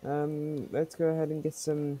 Let's go ahead and get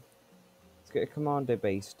some. Let's get a commander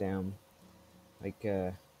base down, like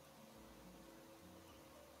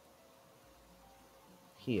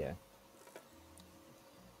here,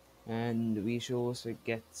 and we should also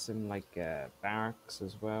get some like barracks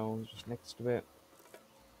as well, just next to it.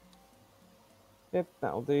 Yep,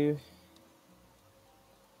 that'll do.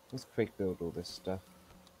 Let's quick build all this stuff.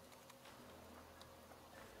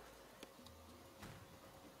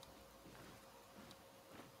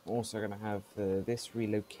 Also going to have this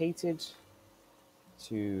relocated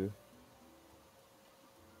to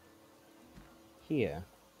here,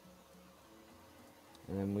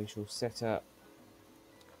 and then we shall set up.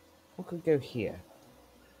 What could go here?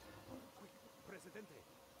 Quick, Presidente.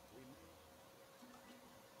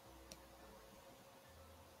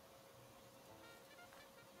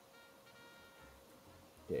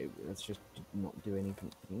 Yeah, let's just not do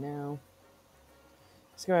anything for now.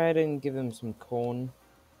 Let's go ahead and give them some corn,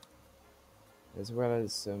 as well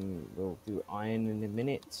as some. We'll do iron in a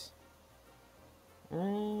minute,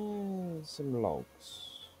 and some logs.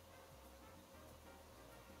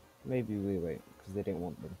 Maybe we won't, because they didn't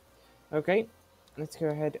want them. Okay, let's go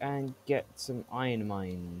ahead and get some iron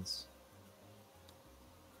mines.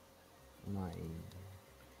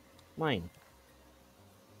 Mine.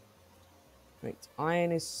 Right,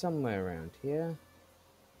 iron is somewhere around here.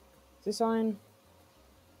 Is this iron?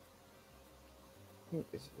 I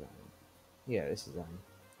think this is iron. Yeah, this is iron.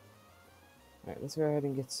 Right, let's go ahead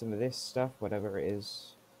and get some of this stuff, whatever it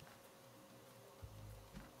is.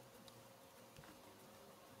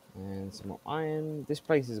 And some more iron. This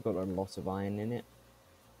place has got a lot of iron in it.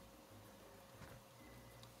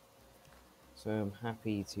 So I'm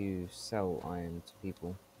happy to sell iron to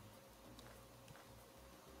people.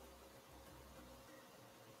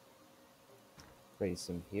 Place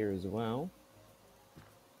some here as well.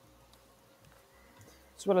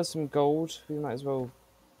 As well as some gold. We might as well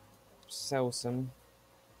sell some.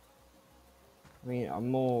 I mean,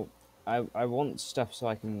 I want stuff so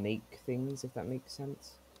I can make things, if that makes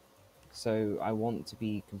sense. So I want to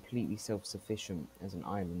be completely self-sufficient as an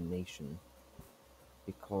island nation.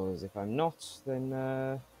 Because if I'm not, then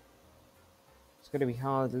it's going to be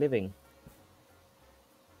hard living.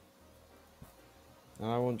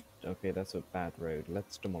 And I want... Okay, that's a bad road.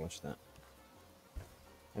 Let's demolish that.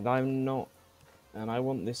 And I'm not... And I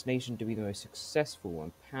want this nation to be the most successful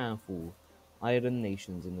and powerful island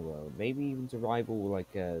nations in the world. Maybe even to rival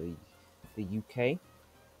like the UK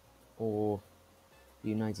or the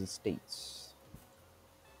United States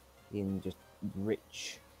in just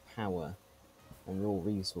rich power and raw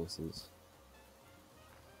resources.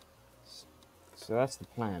 So that's the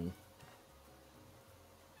plan.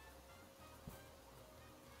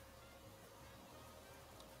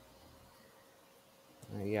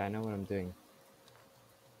 Yeah, I know what I'm doing.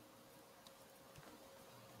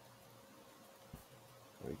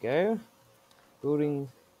 There we go. Building...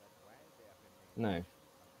 No.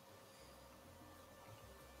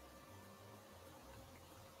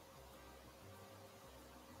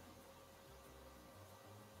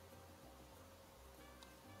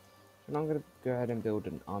 And I'm going to go ahead and build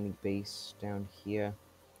an army base down here.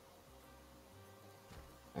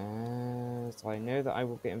 As I know that I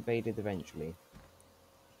will get invaded eventually.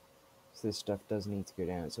 So this stuff does need to go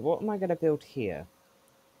down. So what am I going to build here?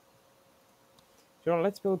 Do you know what,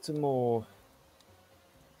 let's build some more...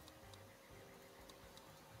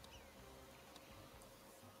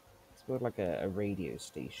 Let's build like a radio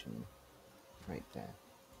station. Right there.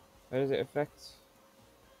 How does it affect?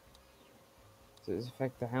 Does it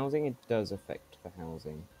affect the housing? It does affect the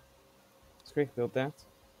housing. Let's quick build that.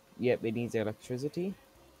 Yep, it needs electricity.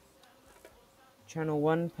 Channel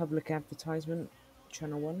 1, public advertisement.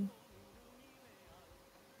 Channel 1.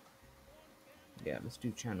 Yeah, let's do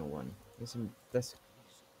channel 1. Let's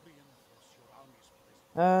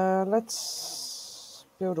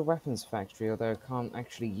build a weapons factory, although I can't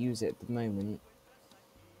actually use it at the moment.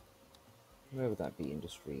 Where would that be?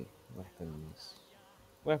 Industry. Weapons.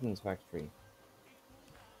 Weapons factory.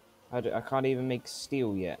 I can't even make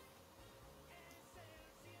steel yet.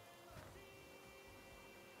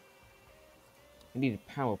 I need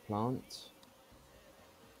a power plant.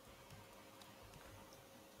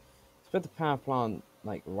 Let's put the power plant,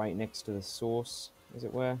 like, right next to the source, as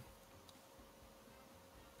it were.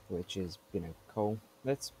 Which is, coal.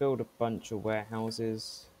 Let's build a bunch of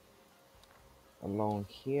warehouses along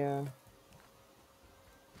here.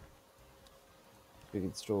 We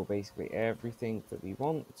can store basically everything that we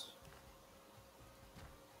want.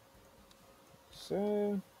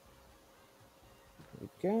 So, there we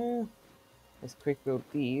go. Let's quick build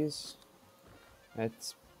these.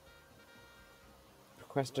 Let's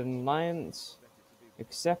request an alliance.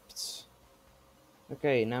 Accept.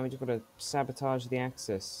 Okay, now we just gotta sabotage the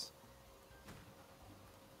access.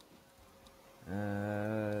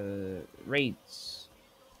 Raids.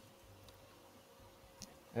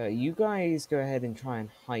 You guys go ahead and try and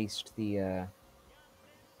heist the,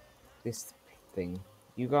 this thing.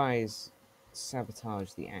 You guys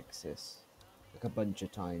sabotage the access. Like a bunch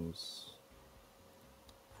of times.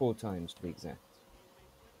 4 times to be exact.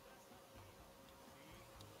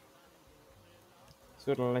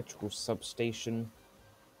 So, an electrical substation.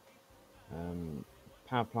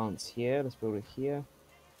 Power plant's here. Let's build it here.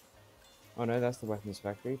 Oh no, that's the weapons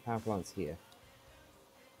factory. Power plant's here.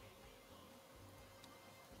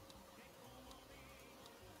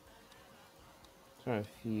 Try a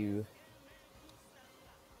few.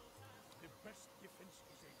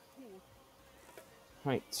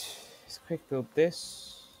 Right, let's quick build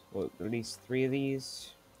this. Or at least 3 of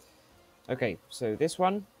these. Okay, so this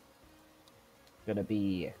one gonna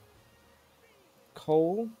be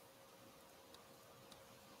coal.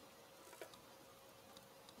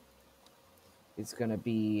 It's gonna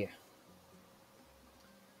be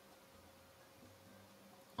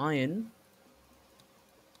iron.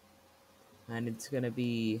 And it's gonna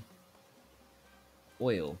be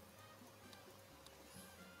oil.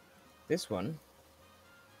 This one,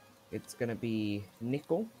 it's gonna be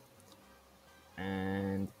nickel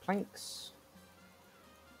and planks.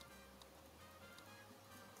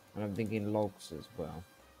 And I'm thinking logs as well.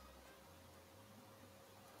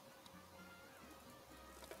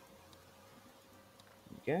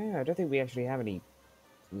 Yeah, I don't think we actually have any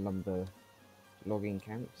lumber logging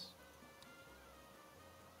camps.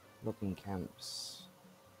 Logging camps.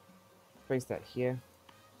 Place that here.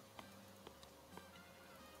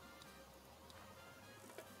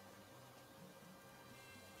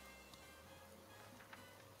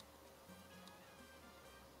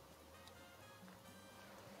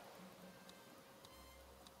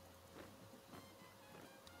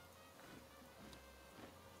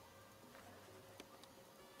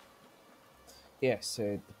 Yeah,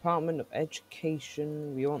 so Department of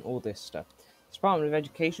Education, we want all this stuff. Department of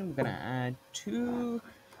Education, we're gonna add 2.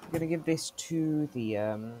 We're gonna give this to the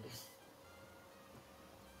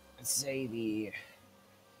let's say the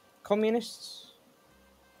communists.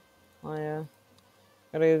 Gonna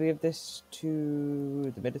give this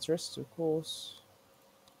to the militarists, of course.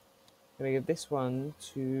 Gonna give this one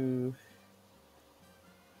to.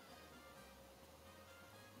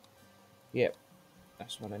 Yep,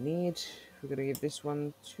 that's what I need. We're gonna give this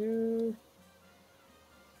one to.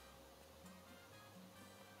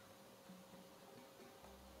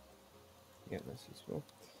 Yep, that's useful.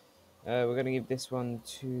 We're gonna give this one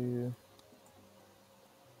to.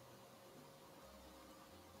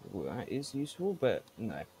 Ooh, that is useful, but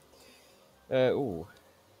no. Ooh,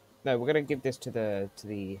 no. We're gonna give this to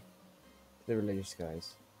the religious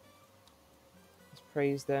guys. Let's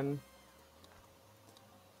praise them.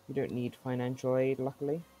 We don't need financial aid,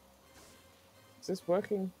 luckily. Is this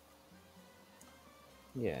working?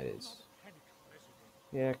 Yeah, it is.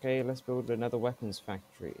 Yeah, okay, let's build another weapons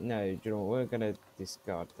factory. No, do you know what? We're gonna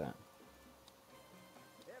discard that.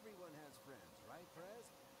 Everyone has friends, right, Prez?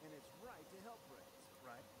 And it's right to help friends,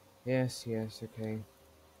 right? Yes, yes, okay.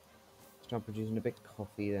 Start producing a bit of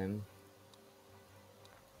coffee then.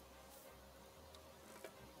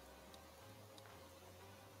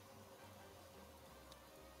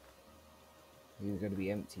 These are going to be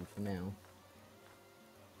empty for now.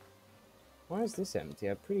 Why is this empty?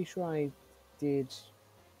 I'm pretty sure I did.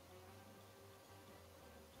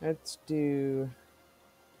 Let's do.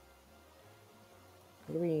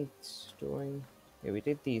 What are we storing? Yeah, we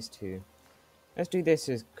did these 2. Let's do this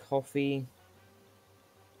as coffee.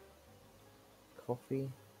 Coffee.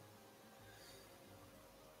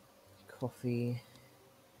 Coffee.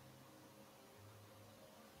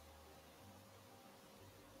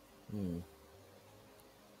 Hmm.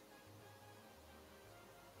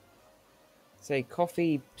 Say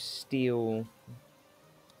coffee, steel,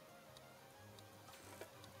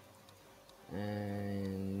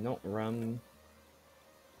 and not rum.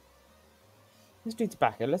 Let's do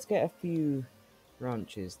tobacco. Let's get a few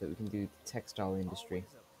ranches that we can do the textile industry.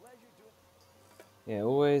 Always a pleasure doing. Yeah,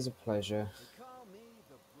 always a pleasure. They call me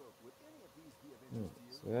the Brook. Would any of these be of Hmm, interest to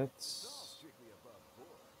you? so It's all that's strictly above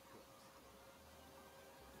board, of course.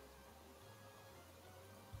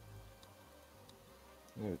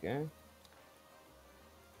 there we go.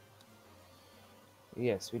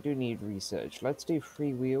 Yes, we do need research. Let's do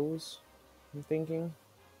free wheels. I'm thinking.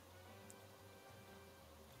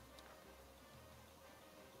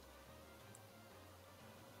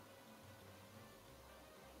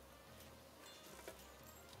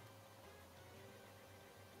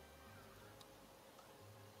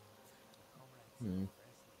 Hmm.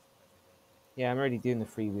 Yeah, I'm already doing the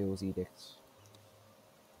free wheels edicts.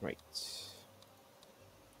 Right.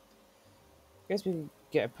 Guess we could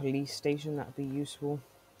get a police station. That'd be useful.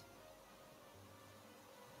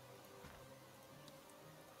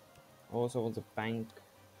 Also want a bank.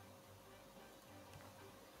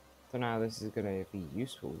 Don't know how this is gonna be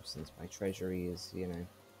useful since my treasury is, you know.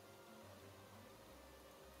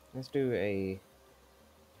 Let's do a.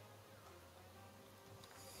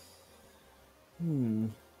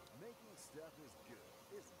 Making stuff is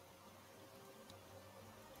good, isn't it?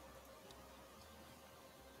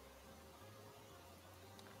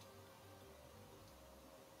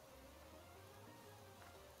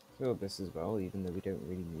 Build this as well, even though we don't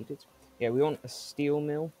really need it. Yeah, we want a steel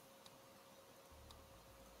mill.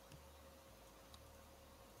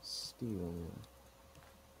 Steel mill.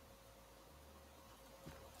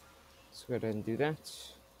 Let's go ahead and do that.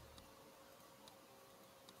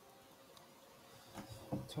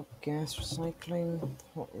 Top gas recycling,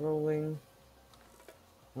 hot rolling.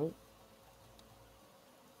 Oh,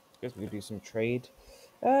 guess we could do some trade.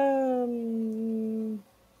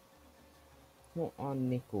 Not our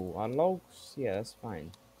nickel, our logs. Yeah, that's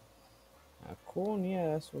fine. Corn,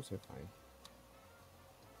 yeah, that's also fine.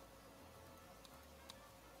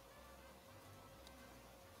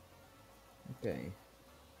 Okay.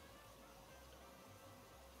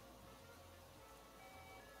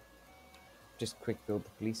 Just quick build the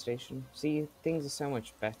police station. See, things are so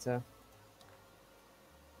much better.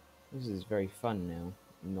 This is very fun now,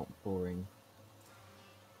 not boring.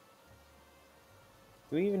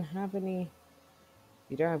 Do we even have any?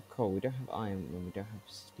 We don't have coal, we don't have iron, and we don't have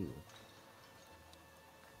steel.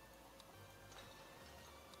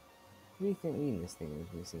 What do you think mean this thing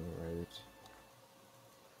is missing a road?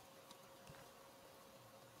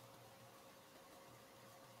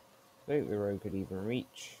 I think the road could even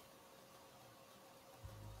reach.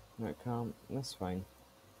 No, it can't. That's fine.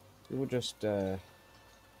 We will just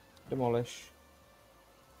demolish.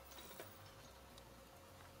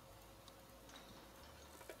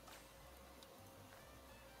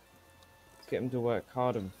 Let's get them to work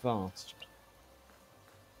hard and fast.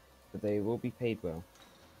 But they will be paid well.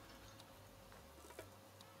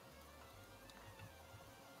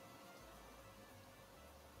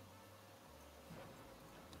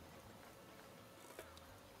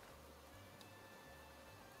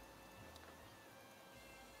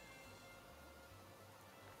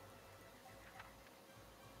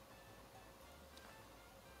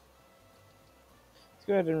 Let's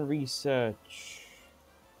go ahead and research.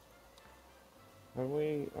 Aren't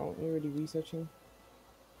we already researching?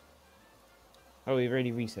 Oh, we've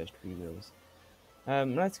already researched free wheels.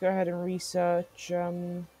 Let's go ahead and research.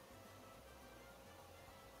 Oh,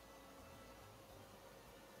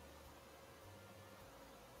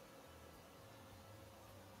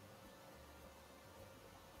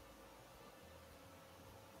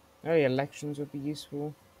 yeah, elections would be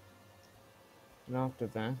useful. And after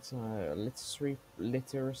that, a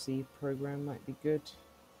literacy program might be good.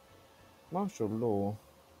 Martial law.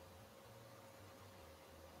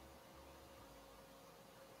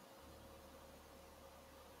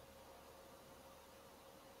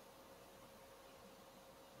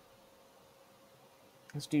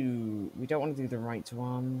 Let's do. We don't want to do the right to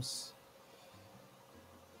arms.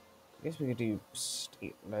 I guess we could do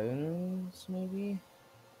state loans, maybe?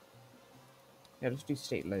 Yeah, let's do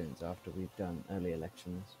state loans after we've done early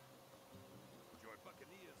elections. Your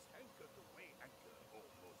buccaneers hanker to weigh anchor,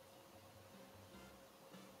 almost.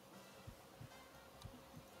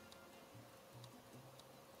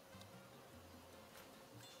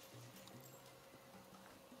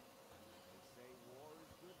 They say war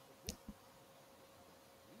is good for business.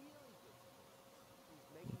 Really good for business. He's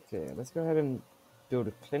making it. Okay, let's go ahead and build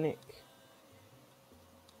a clinic.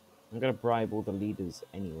 I'm gonna bribe all the leaders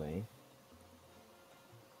anyway.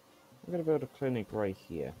 I'm gonna build a clinic right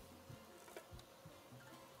here.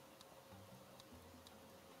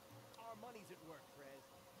 Our money's at work, Prez.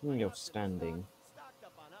 You're Got some standing. stocked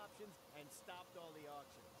up on options, and stopped all the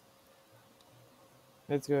auctions.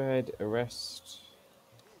 Let's go ahead, arrest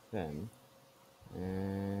them.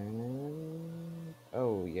 And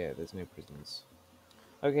oh yeah, there's no prisons.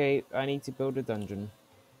 Okay, I need to build a dungeon.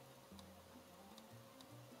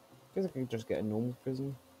 Guess I could just get a normal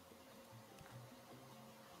prison.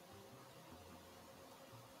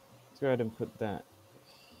 Let's go ahead and put that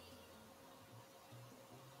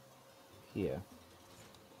here.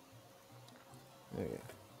 Okay.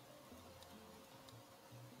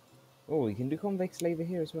 Oh, we can do convict labor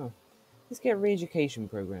here as well. Let's get a re-education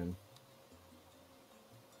program.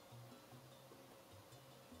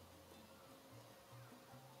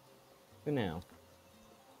 For now.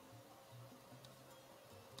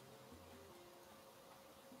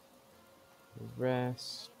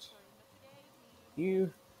 Arrest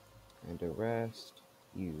you and arrest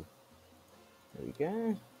you. There we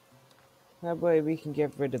go. That way we can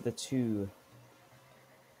get rid of the 2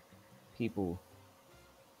 people.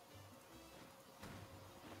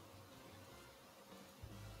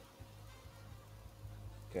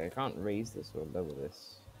 Okay, I can't raise this or lower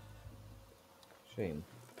this. Shame.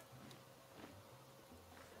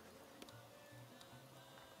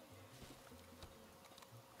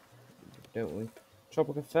 Don't we?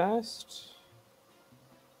 Tropico first.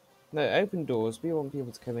 No, open doors. We want people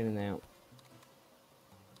to come in and out.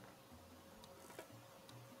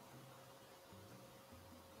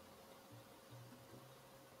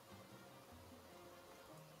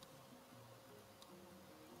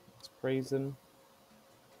 Let's praise them.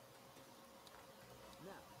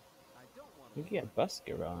 Now, I don't want You can get a bus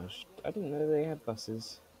garage. I didn't know they had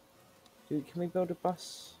buses. Can we build a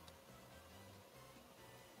bus?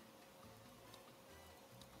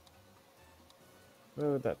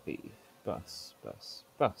 Where would that be? Bus, bus,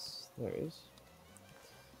 bus. There it is.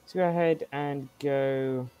 Let's go ahead and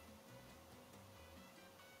go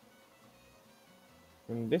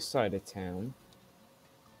from this side of town.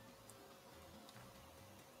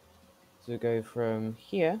 So go from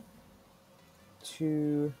here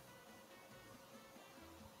to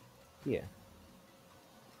here.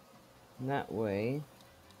 And that way,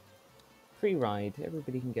 free ride.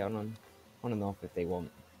 Everybody can get on and off if they want.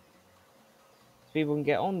 So people can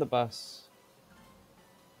get on the bus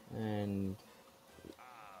and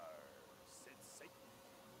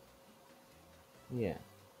yeah.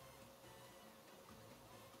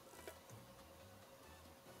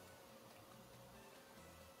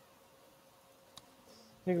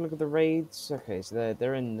 Take a look at the raids. Okay, so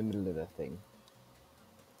they're in the middle of the thing.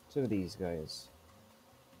 2 of these guys.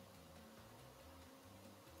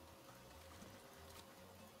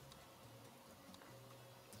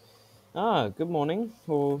 Ah, good morning,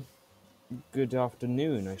 or good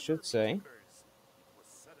afternoon, I should say. It was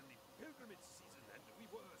suddenly pilgrimage season and we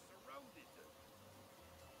were surrounded.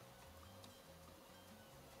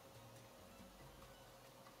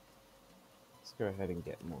 Let's go ahead and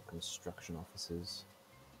get more construction officers.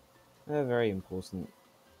 They're very important.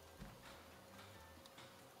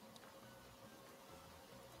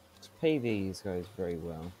 Let's pay these guys very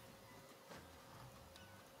well.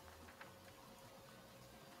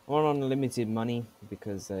 I'm on unlimited money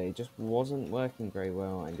because it just wasn't working very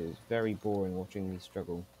well and it was very boring watching me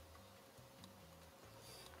struggle.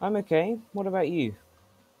 I'm okay. What about you?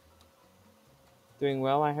 Doing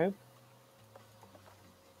well, I hope?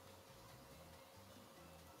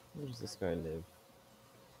 Where does this guy live?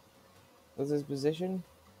 What's his position?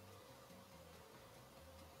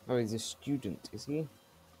 Oh, he's a student, is he?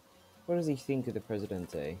 What does he think of the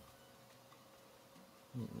Presidente?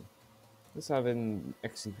 Let's have him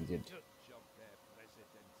executed. Good job there,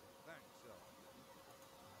 Presidente. Thanks,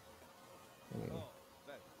 Okay. Oh,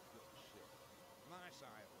 very good ship. Nice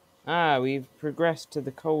island. Ah, we've progressed to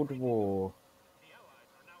the Cold War. The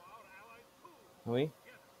Allies are now our allies too. Are we?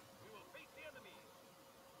 Together, we will face the enemy.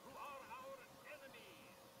 Who are our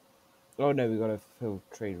enemies? Oh no, we gotta fill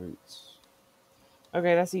trade routes.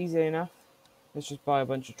 Okay, that's easy enough. Let's just buy a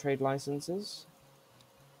bunch of trade licenses.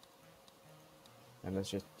 And let's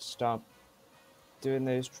just start doing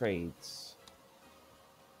those trades.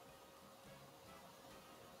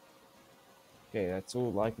 Okay, that's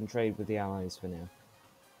all I can trade with the allies for now.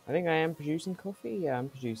 I think I am producing coffee? Yeah, I'm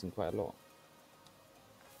producing quite a lot.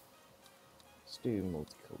 Let's do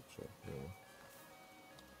multiculture here.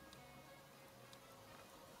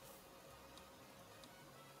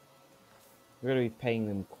 We're going to be paying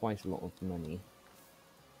them quite a lot of money.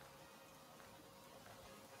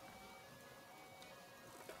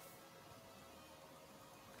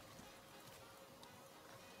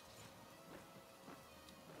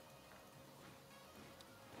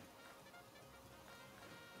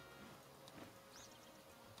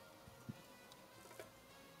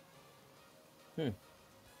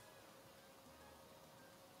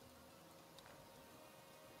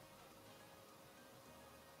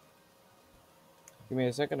 Give me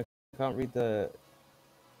a second. I can't read the.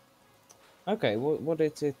 Okay, what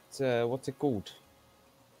is it? What's it called?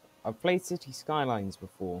 I've played City Skylines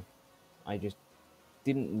before. I just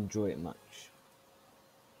didn't enjoy it much.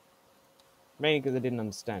 Mainly because I didn't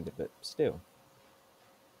understand it, but still.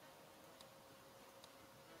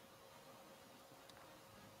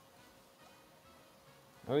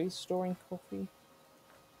 Are we storing coffee?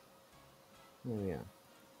 Oh yeah.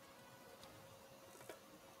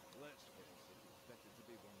 Let's face it, it's better to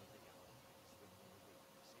be one of the allies than one of the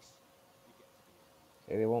Axis. You get to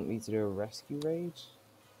be a Okay, they want me to do a rescue raid?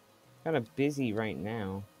 Kind of busy right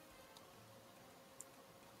now.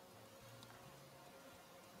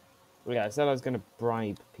 Well, yeah, I said I was going to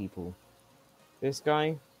bribe people. This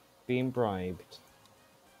guy, being bribed.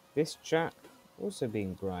 This chap, also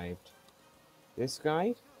being bribed. This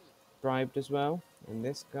guy, bribed as well. And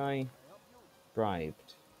this guy,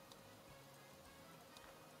 bribed.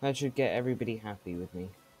 That should get everybody happy with me.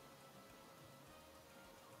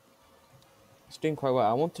 It's doing quite well.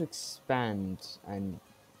 I want to expand and...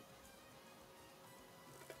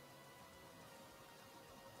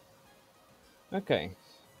 Okay.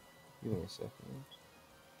 Give me a second.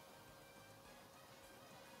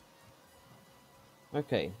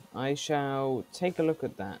 Okay, I shall take a look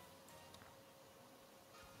at that.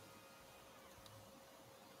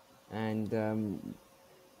 And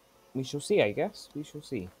we shall see, I guess. We shall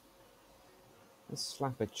see. Let's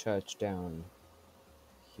slap a church down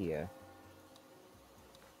here.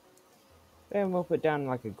 Then we'll put down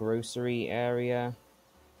like a grocery area.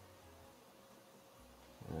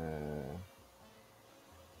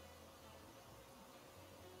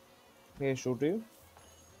 Here shall do.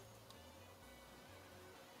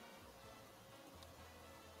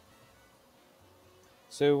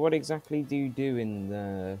 So what exactly do you do in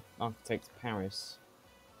the Architect's Paris?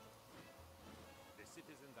 The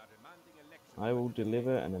citizens are demanding elections. I will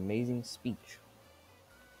deliver an amazing speech.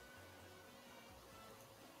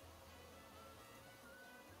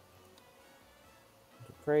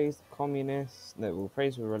 To praise the communists, no, we'll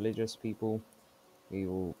praise the religious people. We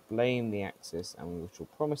will blame the Axis, and we shall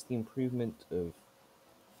promise the improvement of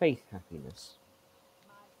faith happiness.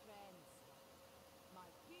 My friends, my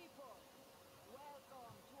people,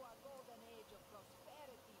 welcome to a golden age of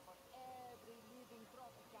prosperity for every living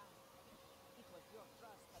Tropican. It was your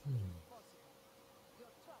trust that made it possible.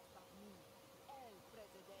 Your trust of me, El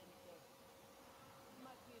Presidente.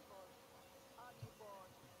 My people, are you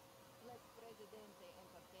bored? Let Presidente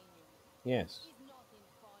entertain you. Yes. Is nothing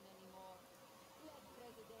fun anymore? Let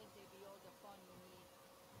Presidente be all the fun you need.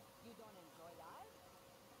 You don't enjoy life?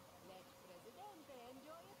 Let Presidente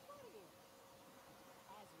enjoy it for you.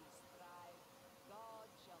 As we strive, God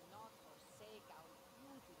shall not forsake our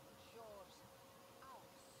beautiful shores. Our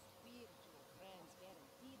spiritual friends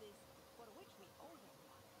guarantee this, for which we owe them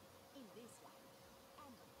now, in this life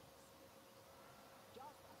and the next.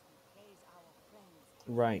 Just as we praise our friends,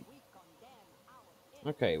 Right. we condemn our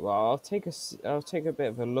enemies. Okay. Well, I'll take a bit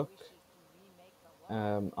of a look Wishes to remake the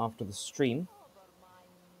world after the stream over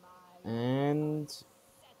my and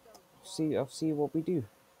unsettled I'll see what we do.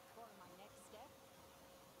 For my next step,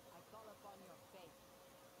 I call upon your faith.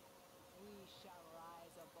 We shall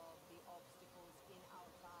rise above the obstacles in our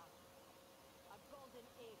path. A golden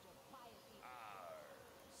age of piety.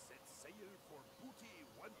 set sail for booty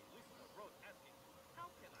one. Listener wrote asking, how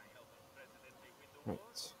can I help El Presidente win the war?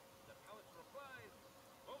 Right. The palace replies,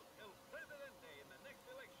 vote El Presidente in the next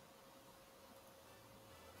election.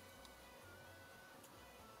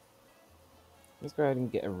 Let's go ahead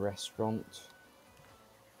and get a restaurant.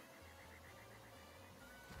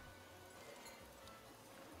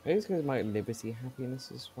 Maybe it's because my liberty happiness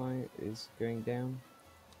is going down.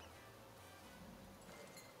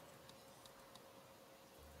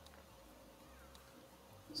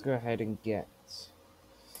 Let's go ahead and get.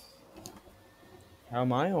 How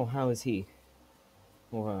am I, or how is he?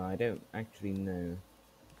 Well, I don't actually know.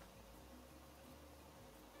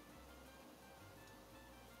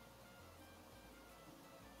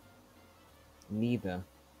 Neither.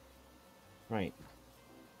 Right.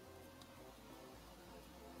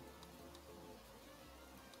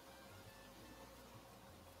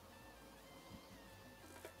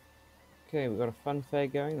 Okay, we've got a fun fair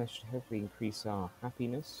going. That should hopefully increase our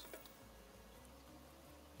happiness.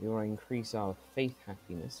 We want to increase our faith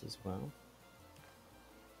happiness as well.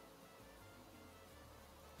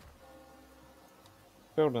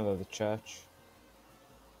 Build another church.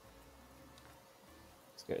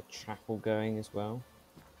 Let's get a chapel going as well.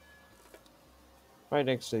 Right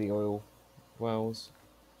next to the oil wells.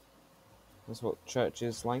 That's what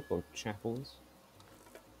churches like, or chapels.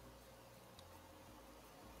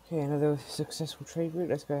 Okay, another successful trade route.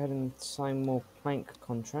 Let's go ahead and sign more plank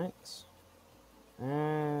contracts.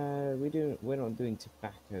 We're not doing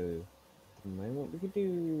tobacco at the moment. We could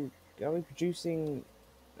do. Are we producing?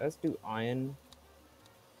 Let's do iron.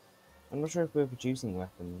 I'm not sure if we're producing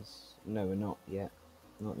weapons. No, we're not yet.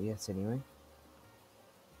 Not yet, anyway.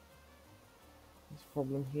 There's a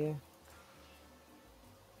problem here.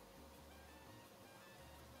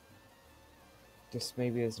 Guess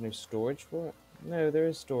maybe there's no storage for it. No, there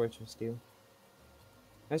is storage for steel.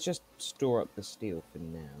 Let's just store up the steel for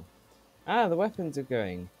now. Ah, the weapons are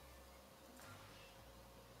going.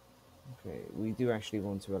 Okay, we do actually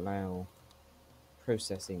want to allow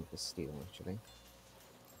processing for steel, actually.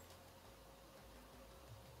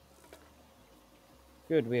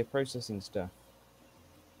 Good, we are processing stuff.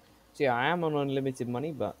 So yeah, I am on unlimited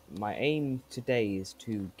money, but my aim today is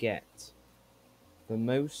to get the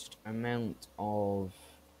most amount of...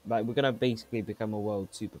 Like, we're gonna basically become a world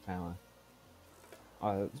superpower.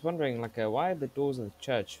 I was wondering, like, why are the doors of the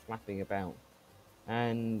church flapping about?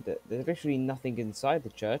 And there's literally nothing inside the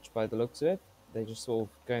church by the looks of it. They're just sort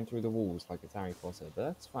of going through the walls like it's Harry Potter, but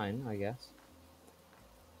that's fine, I guess.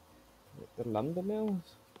 The lumber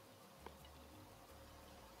mills?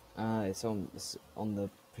 It's on the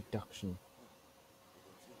production.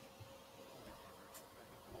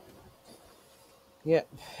 Yep.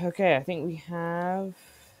 Okay, I think we have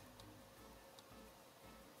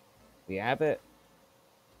it.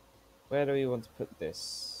 Where do we want to put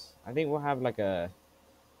this? I think we'll have like a...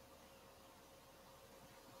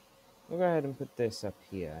 We'll go ahead and put this up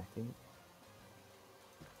here, I think.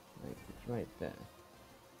 Like, right there.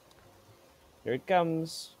 Here it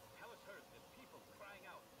comes. Palace heard the people crying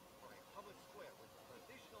out for a public square with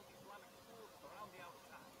traditional Islamic schools around the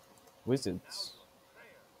outside. Now Wizards. your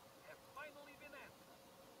prayers have finally been answered.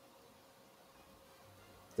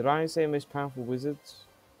 Did I say most powerful wizards?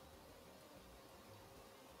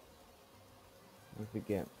 I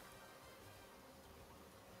forget.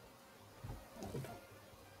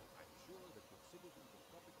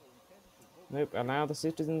 Nope, allow the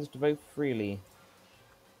citizens to vote freely.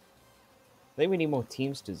 I think we need more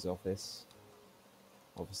Teamsters offices.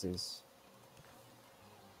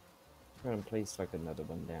 Go and place like another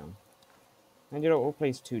one down. And you know what, we'll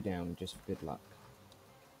place 2 down just for good luck.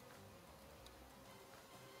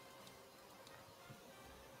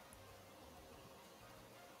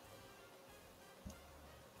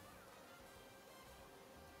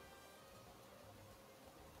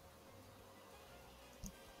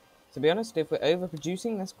 To be honest, if we're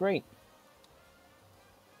overproducing, that's great.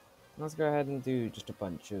 Let's go ahead and do just a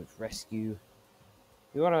bunch of rescue.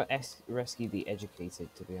 We want to rescue the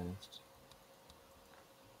educated, to be honest.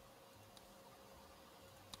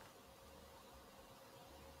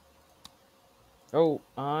 Oh,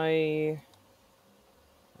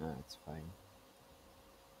 that's fine.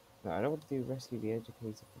 No, I don't want to do rescue the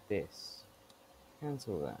educated for this.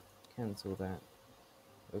 Cancel that. Cancel that.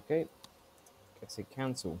 Okay. Guess I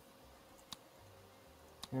cancel.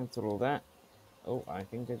 Cancel all that. Oh, I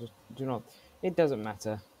think I just... Do not... It doesn't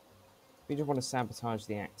matter. We just want to sabotage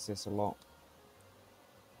the Axis a lot.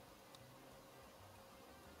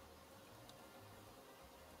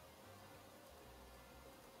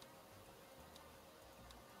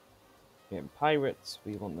 Yeah, pirates,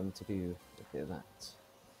 we want them to do a bit of that.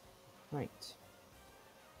 Right.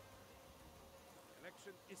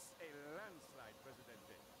 Election is a landslide,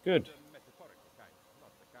 Presidente. Good. The metaphorical kind,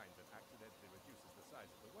 not the kind that accidentally reduces the size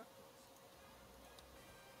of the workforce.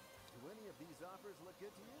 Do any of these offers look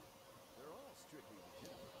good to you? They're all strictly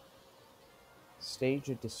legitimate. Stage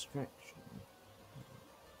a distraction.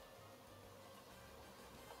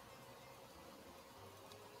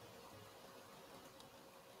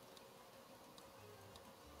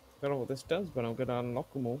 Don't know what this does, but I'm gonna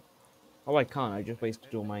unlock them all. Oh, I can't. I just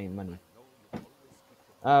wasted all my money.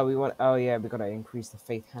 We want. Oh yeah, we gotta increase the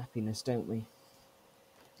faith happiness, don't we?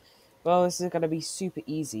 Well, this is gonna be super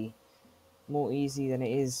easy. More easy than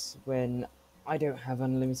it is when I don't have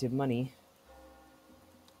unlimited money.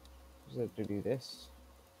 Just have to do this.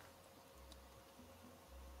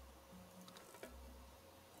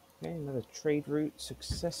 Okay, another trade route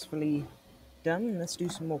successfully done. Let's do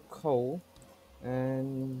some more coal.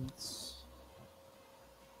 And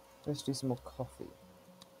let's do some more coffee.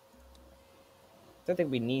 Don't think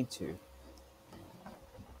we need to.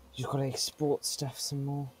 Just gotta export stuff some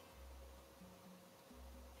more.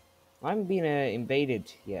 I haven't been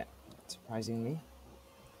invaded yet, surprisingly.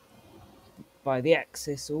 By the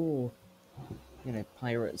Axis or, you know,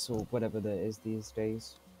 pirates or whatever there is these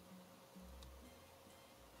days.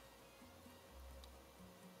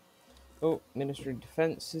 Oh, Ministry of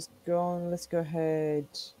Defense is gone. Let's go ahead.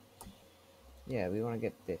 Yeah, we want to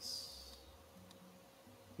get this.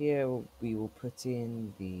 Here we will put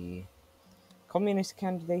in the communist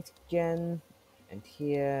candidate again, and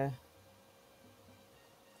here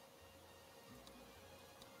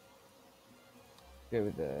go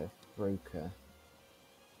with the broker.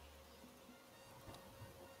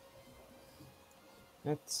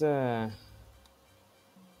 That's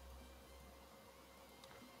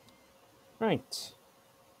right.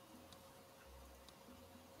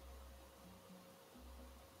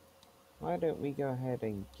 Why don't we go ahead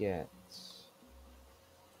and get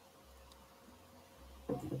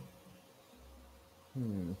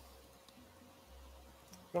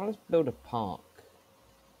well, let's build a park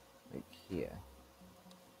like here.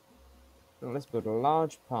 Well, let's build a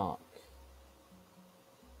large park.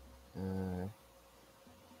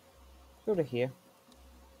 Build it here.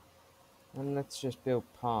 And let's just build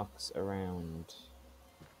parks around.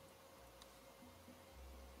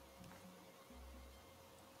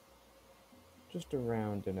 Just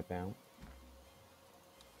around and about.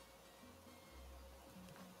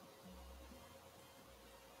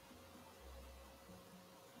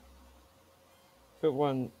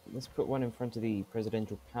 Let's put one in front of the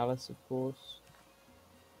presidential palace, of course.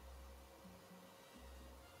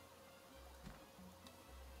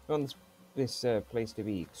 I want this place to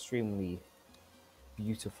be extremely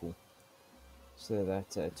beautiful, so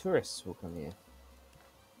that tourists will come here.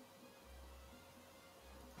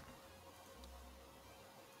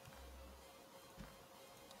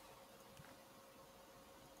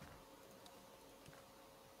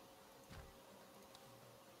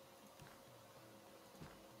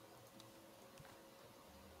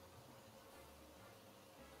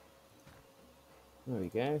 There we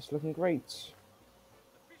go, it's looking great.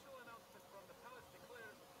 Official announcement from the palace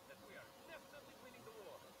declares that we are definitely winning the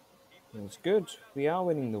war. That's good, we are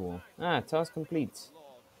winning the war. Ah, task complete.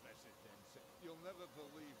 Lord President, you'll never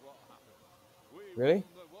believe what happened. We Really? won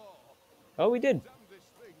the war. Oh, we did. Damnedest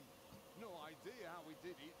thing. No idea how we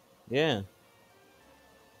did it. Yeah.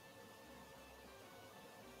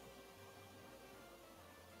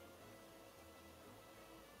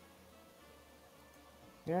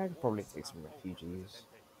 Yeah, I could probably take some refugees.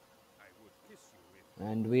 I would kiss you if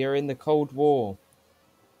And we are in the Cold War.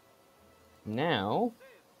 Now,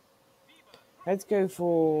 let's go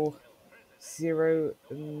for zero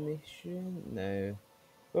emission. No,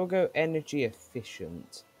 we'll go energy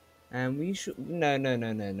efficient, and we should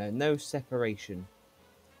no separation.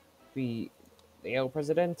 The El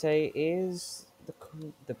Presidente is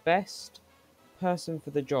the best person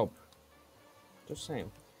for the job. Just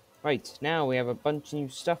saying. Right, now we have a bunch of new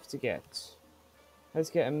stuff to get.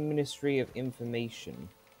 Let's get a Ministry of Information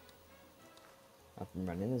up and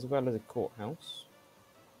running, as well as a courthouse.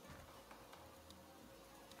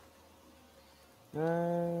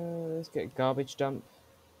 Let's get a garbage dump.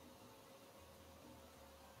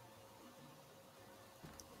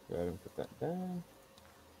 Go ahead and put that there.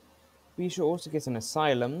 We should also get an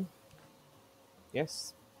asylum.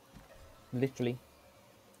 Yes, literally.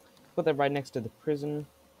 Put that right next to the prison.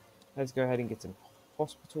 Let's go ahead and get some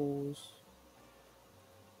hospitals.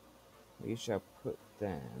 We shall put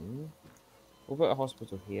them. We'll put a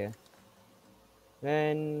hospital here.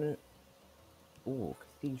 Then, ooh,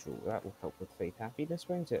 cathedral. That will help with faith happiness,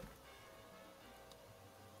 won't it?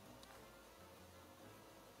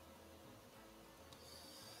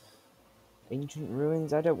 Ancient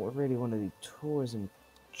ruins. I don't really want to do tourism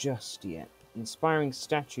just yet. Inspiring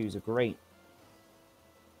statues are great.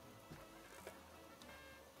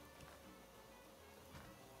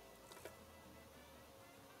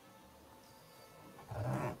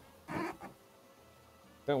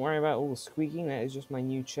 Don't worry about all the squeaking, that is just my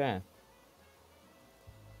new chair.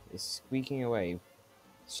 It's squeaking away.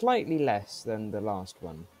 Slightly less than the last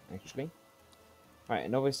one, actually. Right,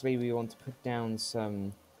 and obviously we want to put down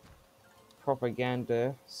some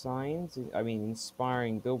propaganda signs, I mean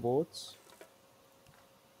inspiring billboards.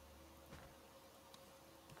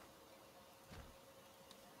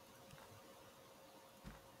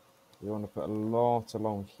 We want to put a lot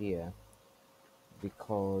along here,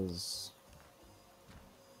 because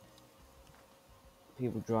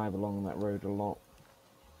people drive along that road a lot.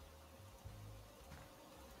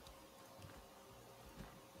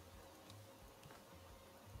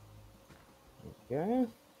 There we go.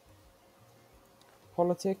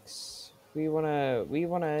 Politics. We wanna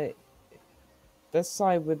let's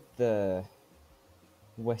side with the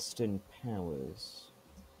Western powers.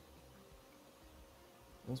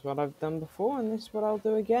 That's what I've done before, and this is what I'll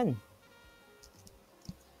do again.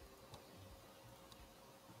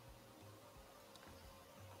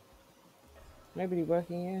 Nobody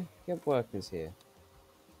working here? Get workers here.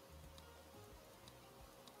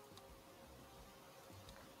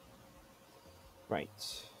 Right.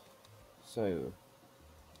 So,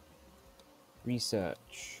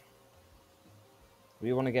 research.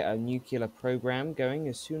 We want to get a nuclear program going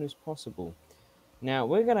as soon as possible. Now,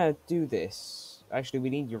 we're gonna do this. Actually, we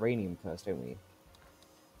need uranium first, don't we?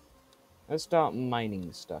 Let's start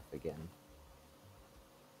mining stuff again.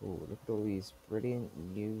 Oh, look at all these brilliant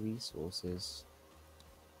new resources.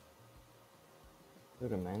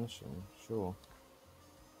 Build a mansion, sure.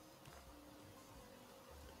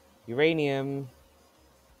 Uranium.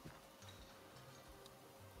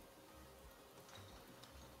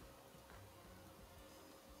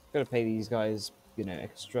 Gotta pay these guys, you know,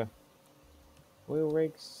 extra. Oil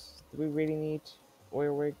rigs? Do we really need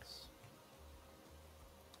oil rigs?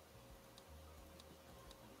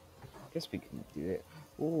 Guess we can do it.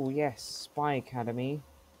 Oh, yes, Spy Academy.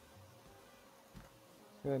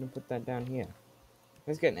 Go ahead and put that down here.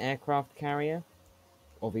 Let's get an aircraft carrier,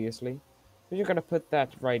 obviously. But you're gonna put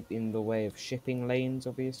that right in the way of shipping lanes,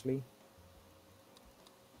 obviously.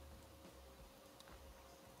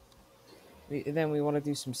 Then we want to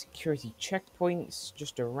do some security checkpoints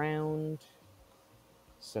just around,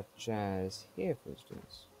 such as here, for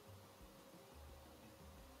instance.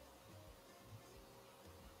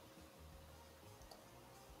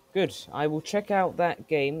 Good. I will check out that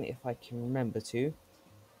game if I can remember to,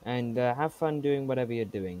 and have fun doing whatever you're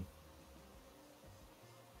doing.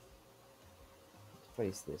 Let's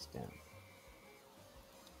place this down.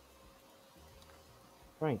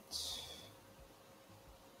 Right.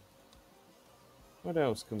 What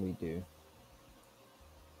else can we do?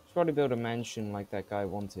 Let's probably build a mansion like that guy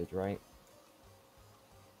wanted, right?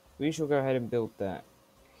 We shall go ahead and build that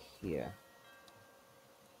here.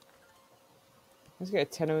 Let's get a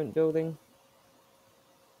tenement building.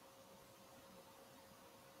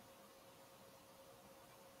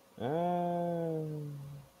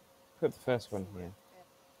 Put the first one here.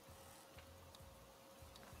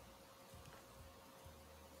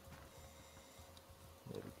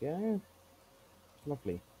 There we go.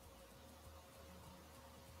 Lovely.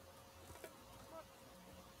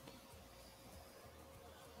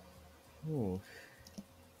 Ooh.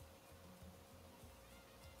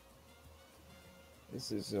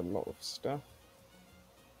 This is a lot of stuff.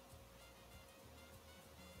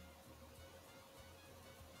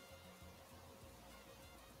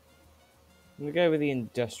 I'm gonna go with the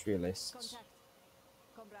industrialists. Contact.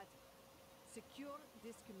 Comrade, secure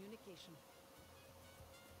this communication.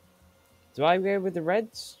 Do I go with the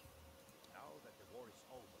Reds? Now that the war is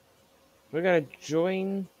over, We're gonna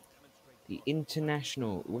join the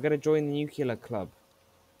international. We're gonna join the nuclear club.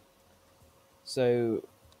 So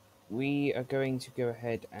we are going to go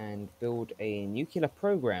ahead and build a nuclear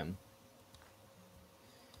program,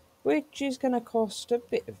 which is gonna cost a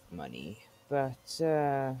bit of money, but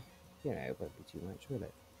you know, it won't be too much, will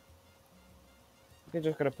it? We're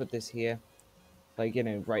just gonna put this here, like, you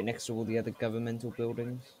know, right next to all the other governmental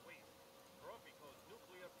buildings. Tropico's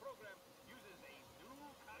nuclear program uses a new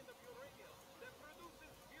kind of uranium that produces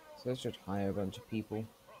zero So let's just hire a bunch of people.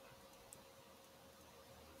 products.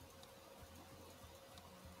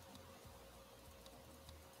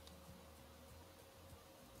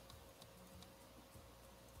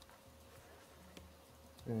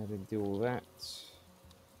 Go ahead and do all that.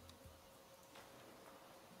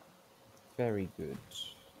 Very good.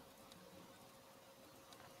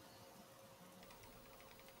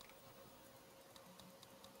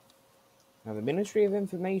 Now, the Ministry of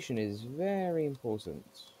Information is very important.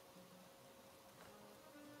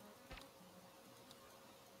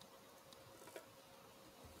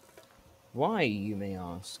 Why, you may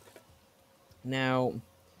ask? Now,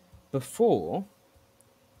 before,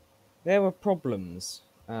 there were problems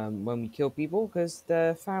when we kill people because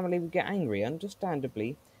the family would get angry,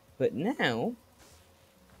 understandably. But now,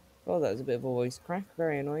 oh, that was a bit of a voice crack,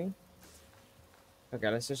 very annoying. Okay,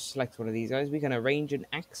 let's just select one of these guys. We can arrange an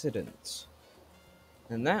accident.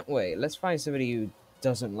 And that way, let's find somebody who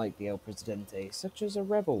doesn't like the El Presidente, such as a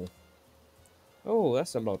rebel. Oh,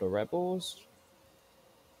 that's a lot of rebels.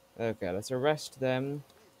 Okay, let's arrest them.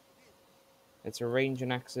 Let's arrange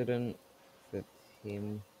an accident with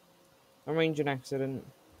him. Arrange an accident.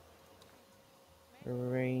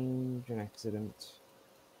 Arrange an accident.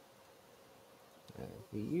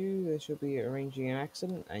 For you, there should be arranging an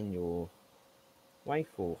accident, and your wife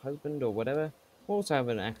or husband or whatever will also have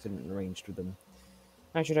an accident arranged with them.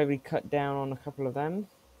 I should hopefully cut down on a couple of them.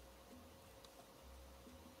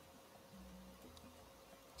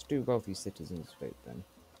 Let's do wealthy citizens vote then.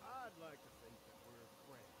 I'd like to think that we're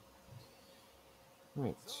friends.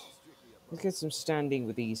 Right. It's all strictly a Let's get some standing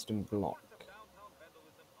with the Eastern Bloc. Reports of downtown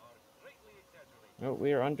vandalism are greatly exaggerated. Oh,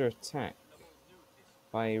 we are under attack. Double new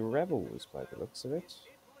by rebels, by the looks of it. apolitical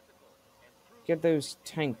and true Get those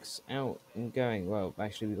tanks out and going. Well,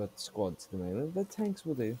 actually, we've got squads at the moment, but tanks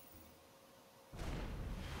will do.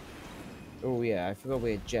 Oh, yeah, I forgot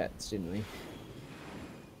we had jets, didn't we?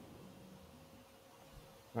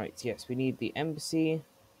 Right, yes, we need the embassy.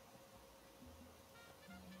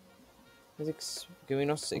 Can we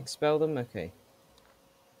not expel them? Okay.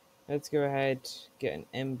 Let's go ahead, get an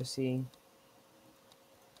embassy.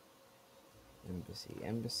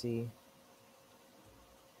 Embassy.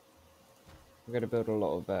 We're going to build a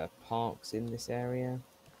lot of parks in this area.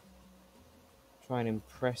 Try and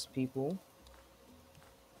impress people.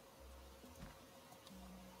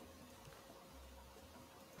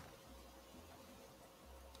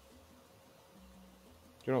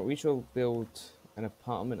 Do you know what? We shall build an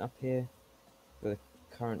apartment up here for the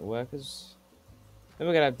current workers. Then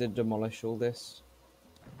we're going to have to demolish all this.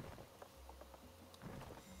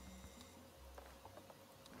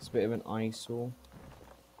 It's a bit of an eyesore.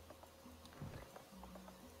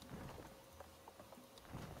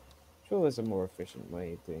 Sure, there's a more efficient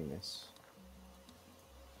way of doing this.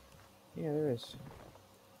 Yeah, there is.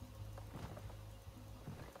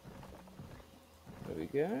 There we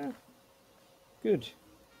go. Good.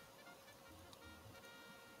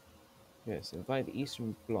 Yes, invite the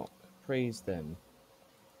Eastern Bloc. Praise them.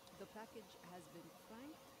 The package has been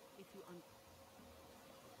franked. If you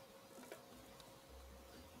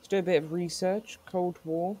Let's do a bit of research. Cold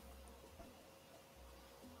War.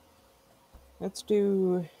 Let's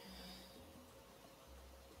do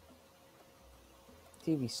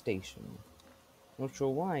TV station. Not sure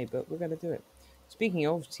why, but we're going to do it. Speaking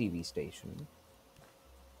of TV station,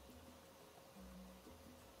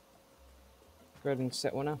 go ahead and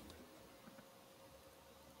set one up.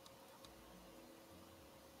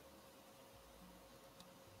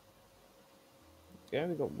 Okay,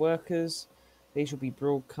 we've got workers. They shall be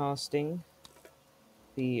broadcasting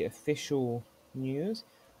the official news.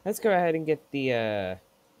 Let's go ahead and get the oh.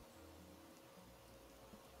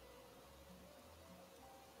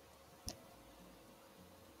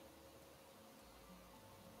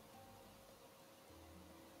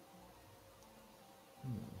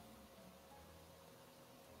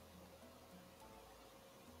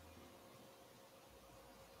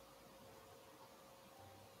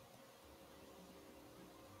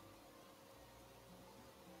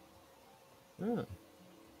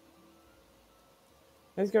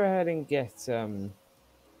 Let's go ahead and get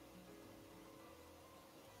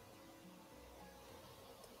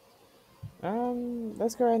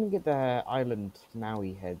let's go ahead and get the island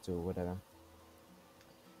Maui heads or whatever.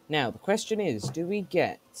 Now the question is, do we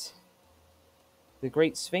get the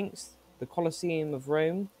Great Sphinx, the Colosseum of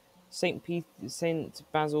Rome, Saint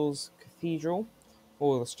Basil's Cathedral,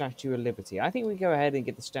 or the Statue of Liberty? I think we go ahead and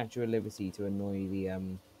get the Statue of Liberty to annoy the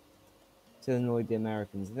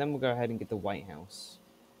Americans, and then we'll go ahead and get the White House.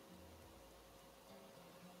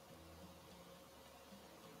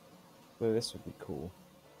 So this would be cool.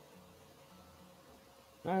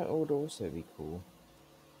 That would also be cool.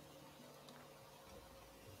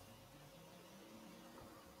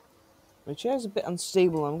 My chair's a bit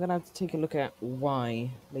unstable. I'm gonna have to take a look at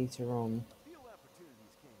why later on. Few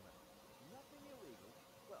opportunities came up. Nothing illegal.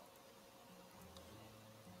 Well,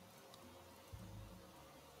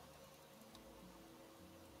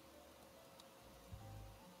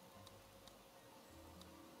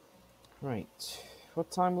 Right.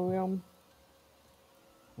 What time are we on?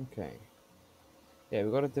 Okay. Yeah,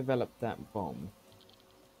 we've got to develop that bomb.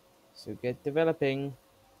 So get developing.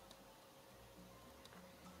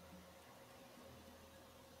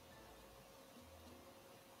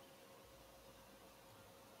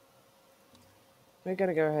 We're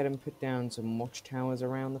gonna go ahead and put down some watchtowers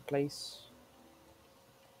around the place.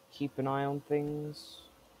 Keep an eye on things.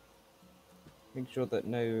 Make sure that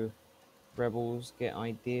no rebels get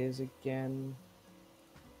ideas again.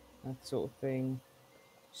 That sort of thing.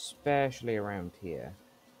 Especially around here.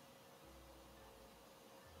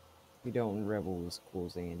 We don't want rebels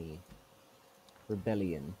causing any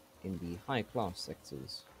rebellion in the high class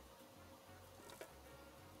sectors.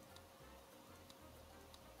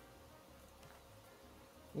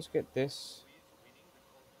 Let's get this.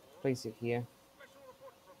 Place it here. Special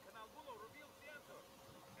report from Canal Bulo reveals the answer.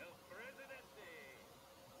 El Presidente.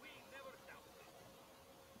 We never doubted it.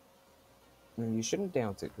 And you shouldn't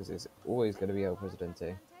doubt it because it's always going to be El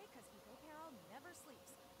Presidente. Because Hijo Peril never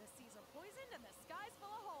sleeps. The seas are poisoned and the sky's full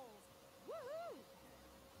of holes. Woohoo!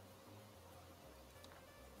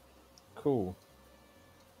 Cool.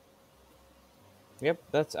 Yep,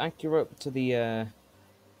 that's accurate to the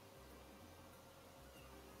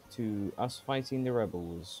to us fighting the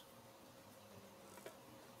rebels.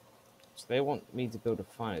 So they want me to build a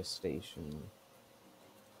fire station.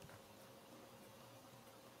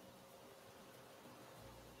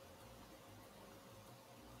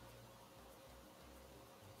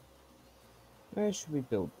 Where should we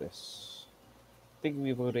build this? I think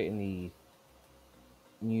we build it in the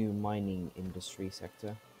new mining industry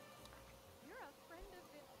sector. You're a friend of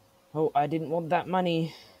the... Oh, I didn't want that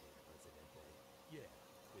money. Presidente. Yeah,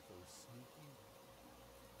 with those sneaky...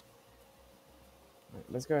 Right,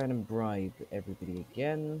 let's go ahead and bribe everybody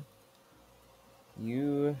again.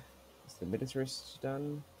 You, is the militarist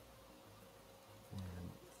done? And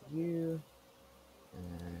you,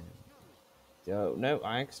 and oh no,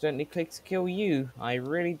 I accidentally clicked to kill you. I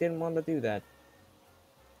really didn't want to do that.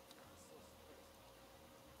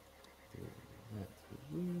 Do that to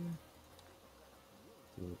you.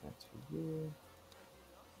 Do that to you.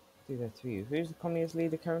 Do that to you. Who's the communist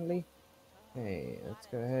leader currently? Hey, let's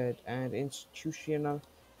go ahead and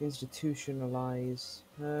institutionalize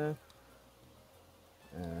her.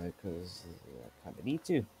 Because I kind of need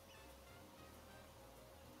to.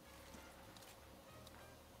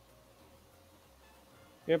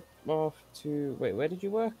 Yep, off to... Wait, where did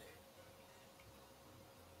you work?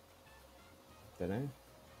 Don't know.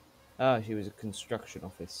 Ah, she was a construction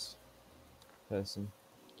office person.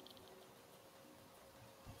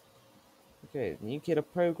 Okay, the nuclear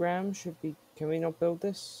program should be... Can we not build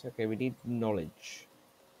this? Okay, we need knowledge.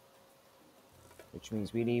 Which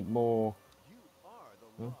means we need more... You are the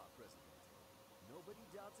law, Presidente. Nobody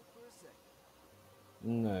doubts it for a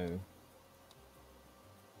second. No.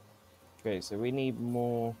 Okay, so we need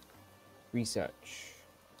more research.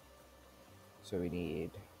 So we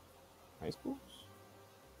need high schools?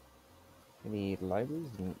 We need libraries?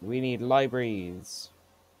 We need libraries.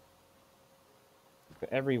 For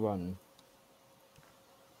everyone.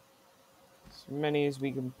 As many as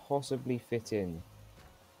we can possibly fit in.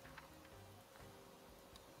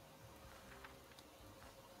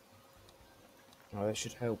 Oh, that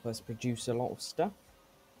should help us produce a lot of stuff.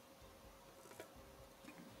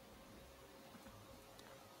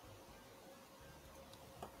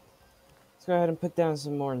 Let's go ahead and put down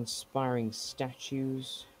some more inspiring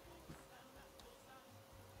statues.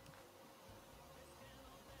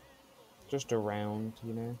 Just around,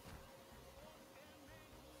 you know.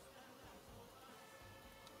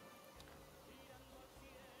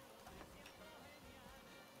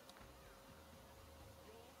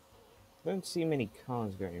 I don't see many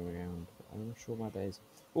cars going around. I'm not sure why that is.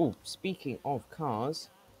 Oh, speaking of cars,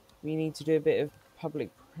 we need to do a bit of public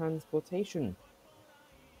transportation.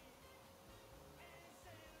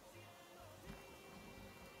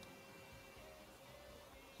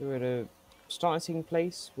 So the starting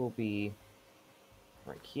place will be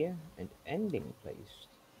right here, and ending place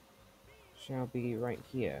shall be right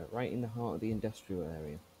here, right in the heart of the industrial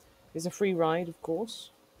area. It's a free ride, of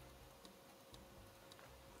course.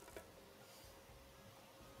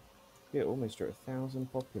 Yeah, almost at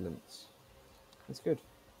 1,000 populants. That's good.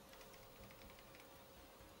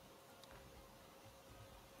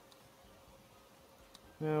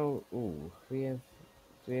 Now, ooh, do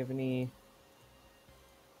we have any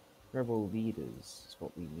rebel leaders? Is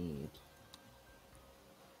what we need.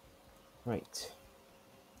 Right.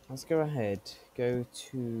 Let's go ahead. Go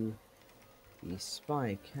to the Spy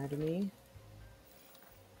Academy.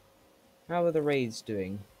 How are the raids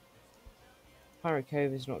doing? Pirate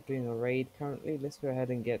Cove is not doing a raid currently. Let's go ahead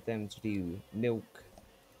and get them to do milk,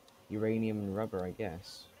 uranium, and rubber, I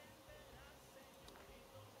guess.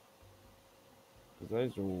 Because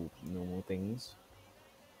those are all normal things.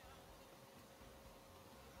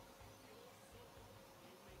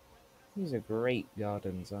 These are great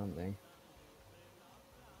gardens, aren't they?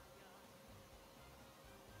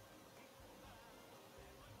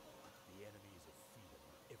 The enemy is a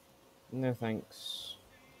feeder. No thanks.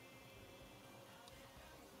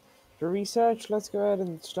 For research, let's go ahead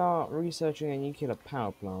and start researching a nuclear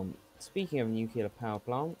power plant. Speaking of nuclear power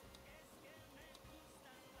plant,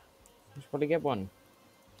 we should probably get one.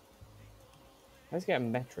 Let's get a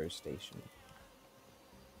metro station.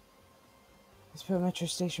 Let's put a metro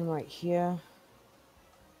station right here.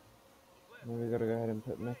 Then we gotta go ahead and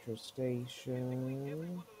put metro station. Set your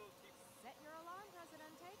alarm,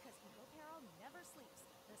 Presidente, because Eagle Peril never sleeps.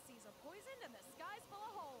 The seas are poisoned and the sky's full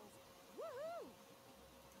of holes. Woohoo!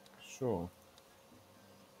 Sure.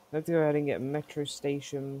 Let's go ahead and get a metro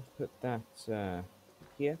station. Put that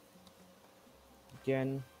here.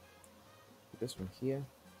 Again. Put this one here.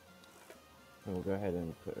 And we'll go ahead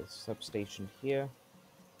and put a substation here.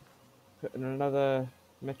 Put in another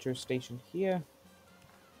metro station here.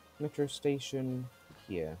 Metro station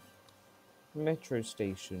here. Metro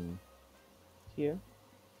station here.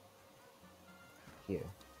 here,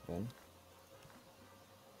 then.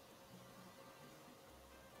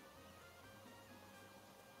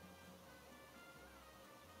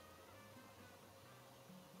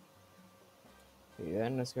 Okay,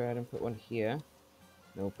 then let's go ahead and put one here.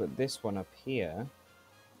 Then we'll put this one up here.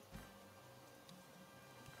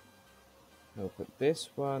 Then we'll put this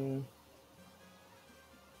one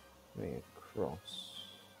going across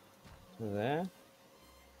to there.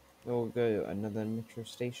 Then we'll go another metro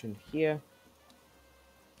station here.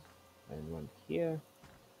 And one here.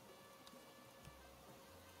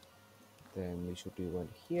 Then we shall do one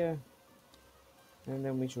here. And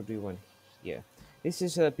then we shall do one here. This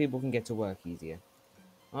is so that people can get to work easier.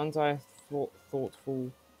 Aren't I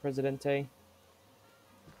thoughtful, Presidente?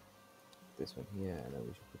 This one here, and then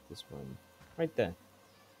we should put this one right there.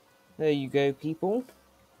 There you go, people.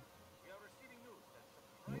 We are receiving news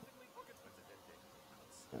that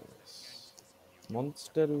surprisingly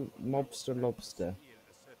Monster, mobster, lobster.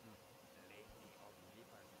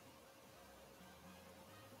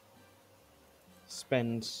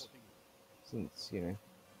 Spend since, you know.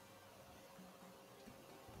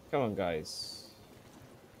 Come on, guys.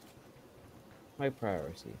 High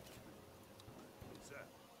priority. Sir,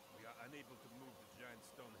 we are unable to move the giant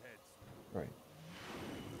stone heads. Right.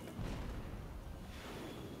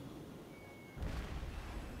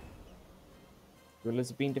 Gorillas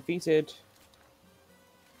have been defeated.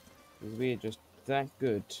 Because we're just that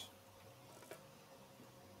good.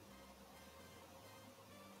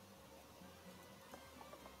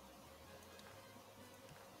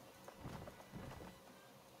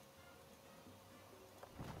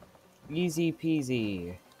 Easy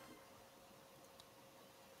peasy.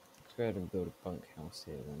 Let's go ahead and build a bunkhouse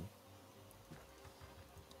here then.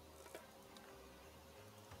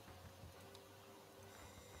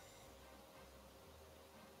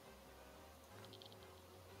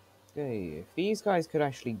 Okay, if these guys could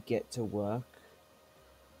actually get to work,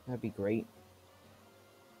 that'd be great.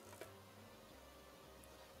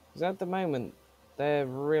 Because at the moment, they're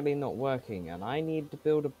really not working, and I need to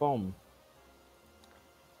build a bomb.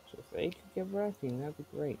 So if they could get working, that'd be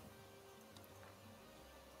great.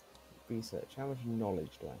 Research, how much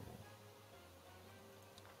knowledge do I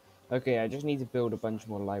have? Okay, I just need to build a bunch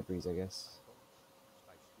more libraries, I guess.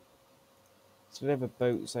 Deliver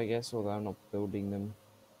boats, I guess, although I'm not building them.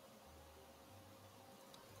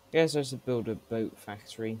 I guess I should build a boat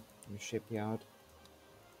factory, a shipyard.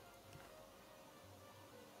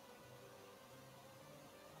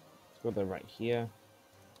 Let's build that right here.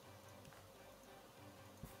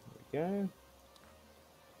 There we go.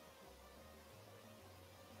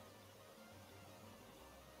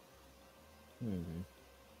 Do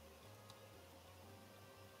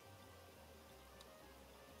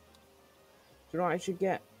you know what I should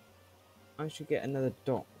get? I should get another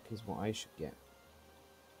dock, is what I should get.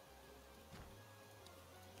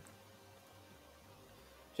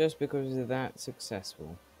 Just because of that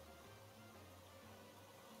successful.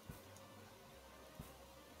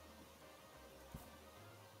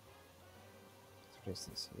 Let's place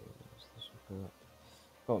this here. This will go up.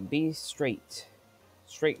 Go on, be straight.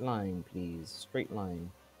 Straight line, please. Straight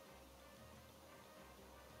line.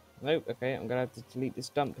 Nope, okay, I'm gonna have to delete this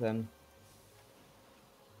dump then.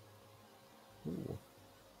 Ooh.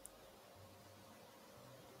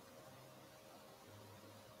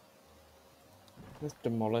 Let's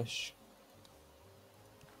demolish.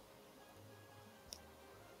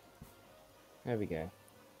 There we go.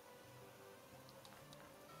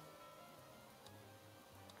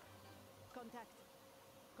 Contact.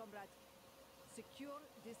 Comrade. Secure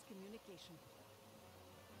this communication.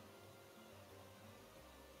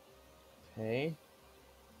 Okay.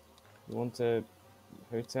 You want a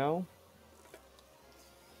hotel?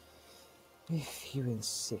 If you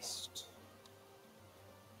insist.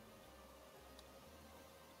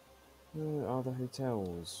 Where are the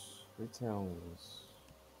hotels? Hotels.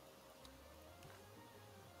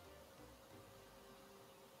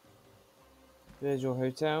 There's your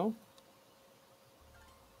hotel.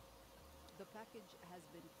 The package has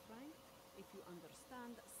been franked. If you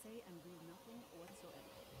understand, say and do nothing whatsoever.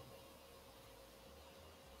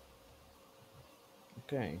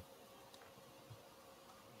 Okay.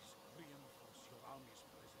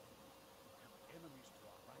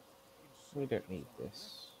 We don't need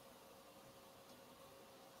this.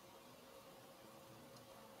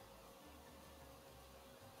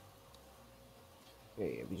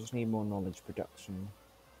 Okay, we just need more knowledge production.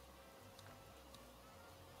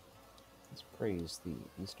 Let's praise the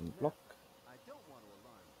Eastern Bloc. I don't want to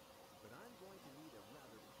alarm you, but I'm going to need a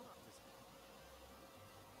rather prompt response.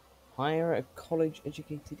 Hire a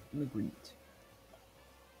college-educated immigrant.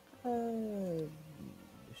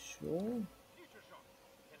 Sure. Future shock.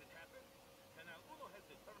 Can it happen? Canal Uno has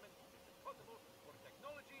determined it is possible for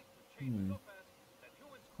technology to change so fast that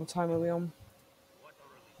humans What time are we on? what a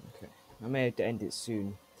relief. Okay. I may have to end it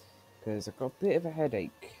soon because I've got a bit of a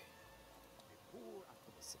headache.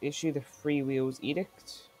 Issue the free wheels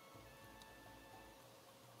edict.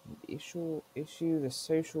 Issue the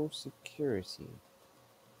social security.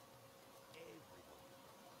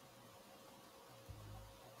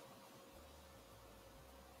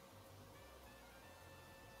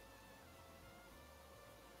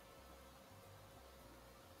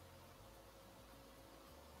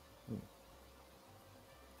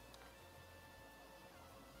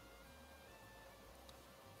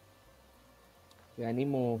 Yeah, I need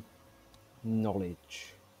more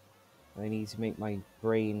knowledge. I need to make my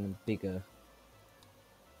brain bigger.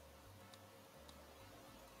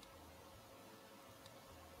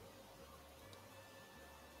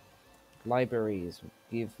 Libraries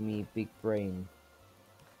give me big brain.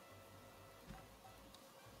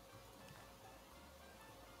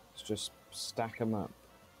 Let's just stack them up.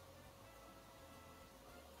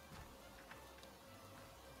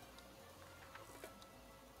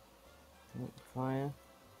 Oh, fire.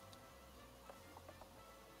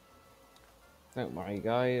 Don't worry,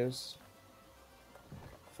 guys.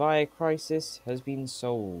 Fire crisis has been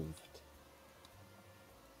solved.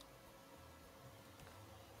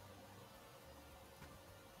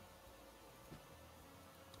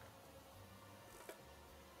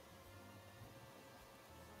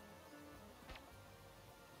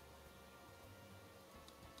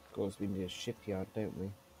 Of course, we need a shipyard, don't we?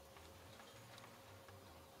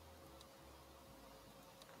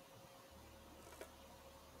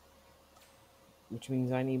 Which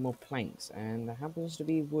means I need more planks, and there happens to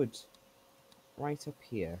be wood right up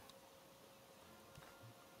here.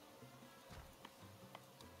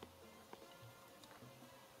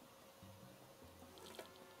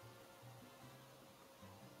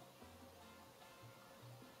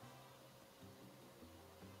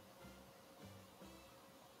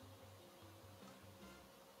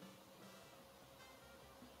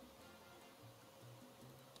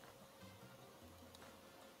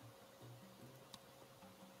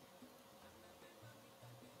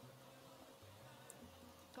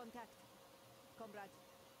 Contact. Comrade.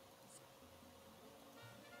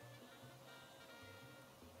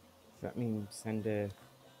 Does that mean send a...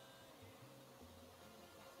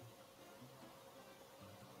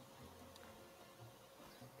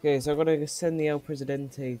 Okay, so I've got to send the El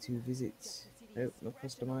Presidente to visit... Nope, not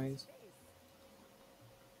customize.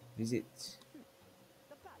 Visit...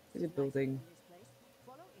 The palace Visit is nicer building. than this place.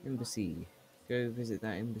 Follow in your Embassy. Go visit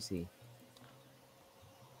that embassy.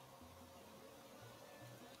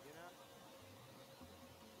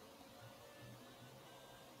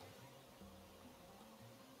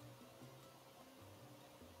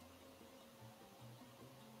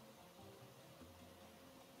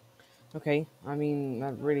 Okay, I mean,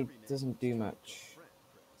 that really doesn't do much.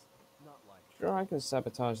 Sure, I can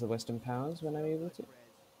sabotage the Western powers when I'm able to.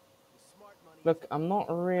 Look, I'm not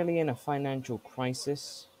really in a financial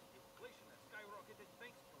crisis. Inflation has skyrocketed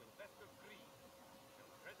thanks to investor greed.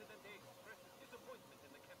 El Presidente expresses disappointment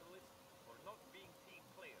in the capitalists for not being team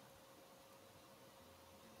players.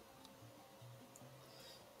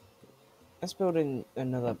 Let's build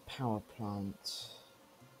another power plant.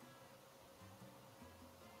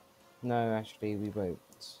 No, actually, we won't.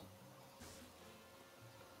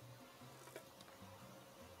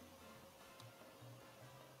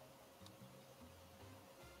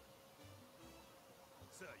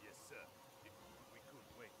 Sir, yes, sir. We could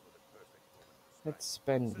wait for the perfect moment to strike. Let's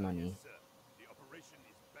spend Sir, money. yes, sir. The operation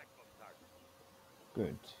is back on target.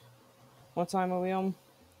 Good. What time are we on?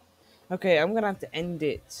 Okay, I'm gonna have to end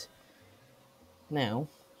it now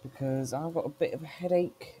because I've got a bit of a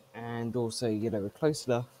headache and also, you know, we're close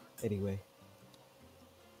enough anyway.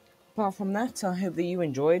 Apart from that, I hope that you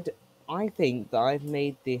enjoyed. I think that I've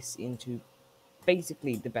made this into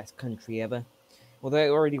basically the best country ever, although it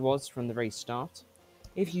already was from the very start.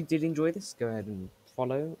 If you did enjoy this, go ahead and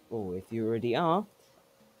follow, or if you already are,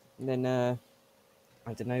 then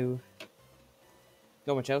I don't know,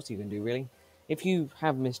 not much else you can do really. If you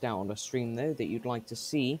have missed out on a stream though that you'd like to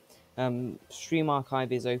see, Stream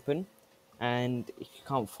Archive is open, and if you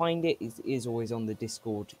can't find it, it is always on the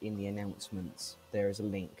Discord in the announcements. There is a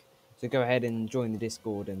link. So go ahead and join the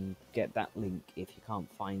Discord and get that link if you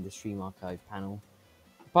can't find the Stream Archive panel.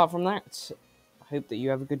 Apart from that, I hope that you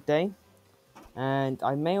have a good day, and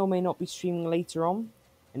I may or may not be streaming later on,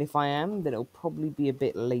 and if I am, then it'll probably be a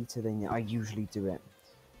bit later than I usually do it.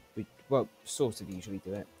 Well, sort of usually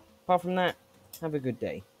do it. Apart from that, have a good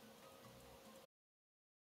day.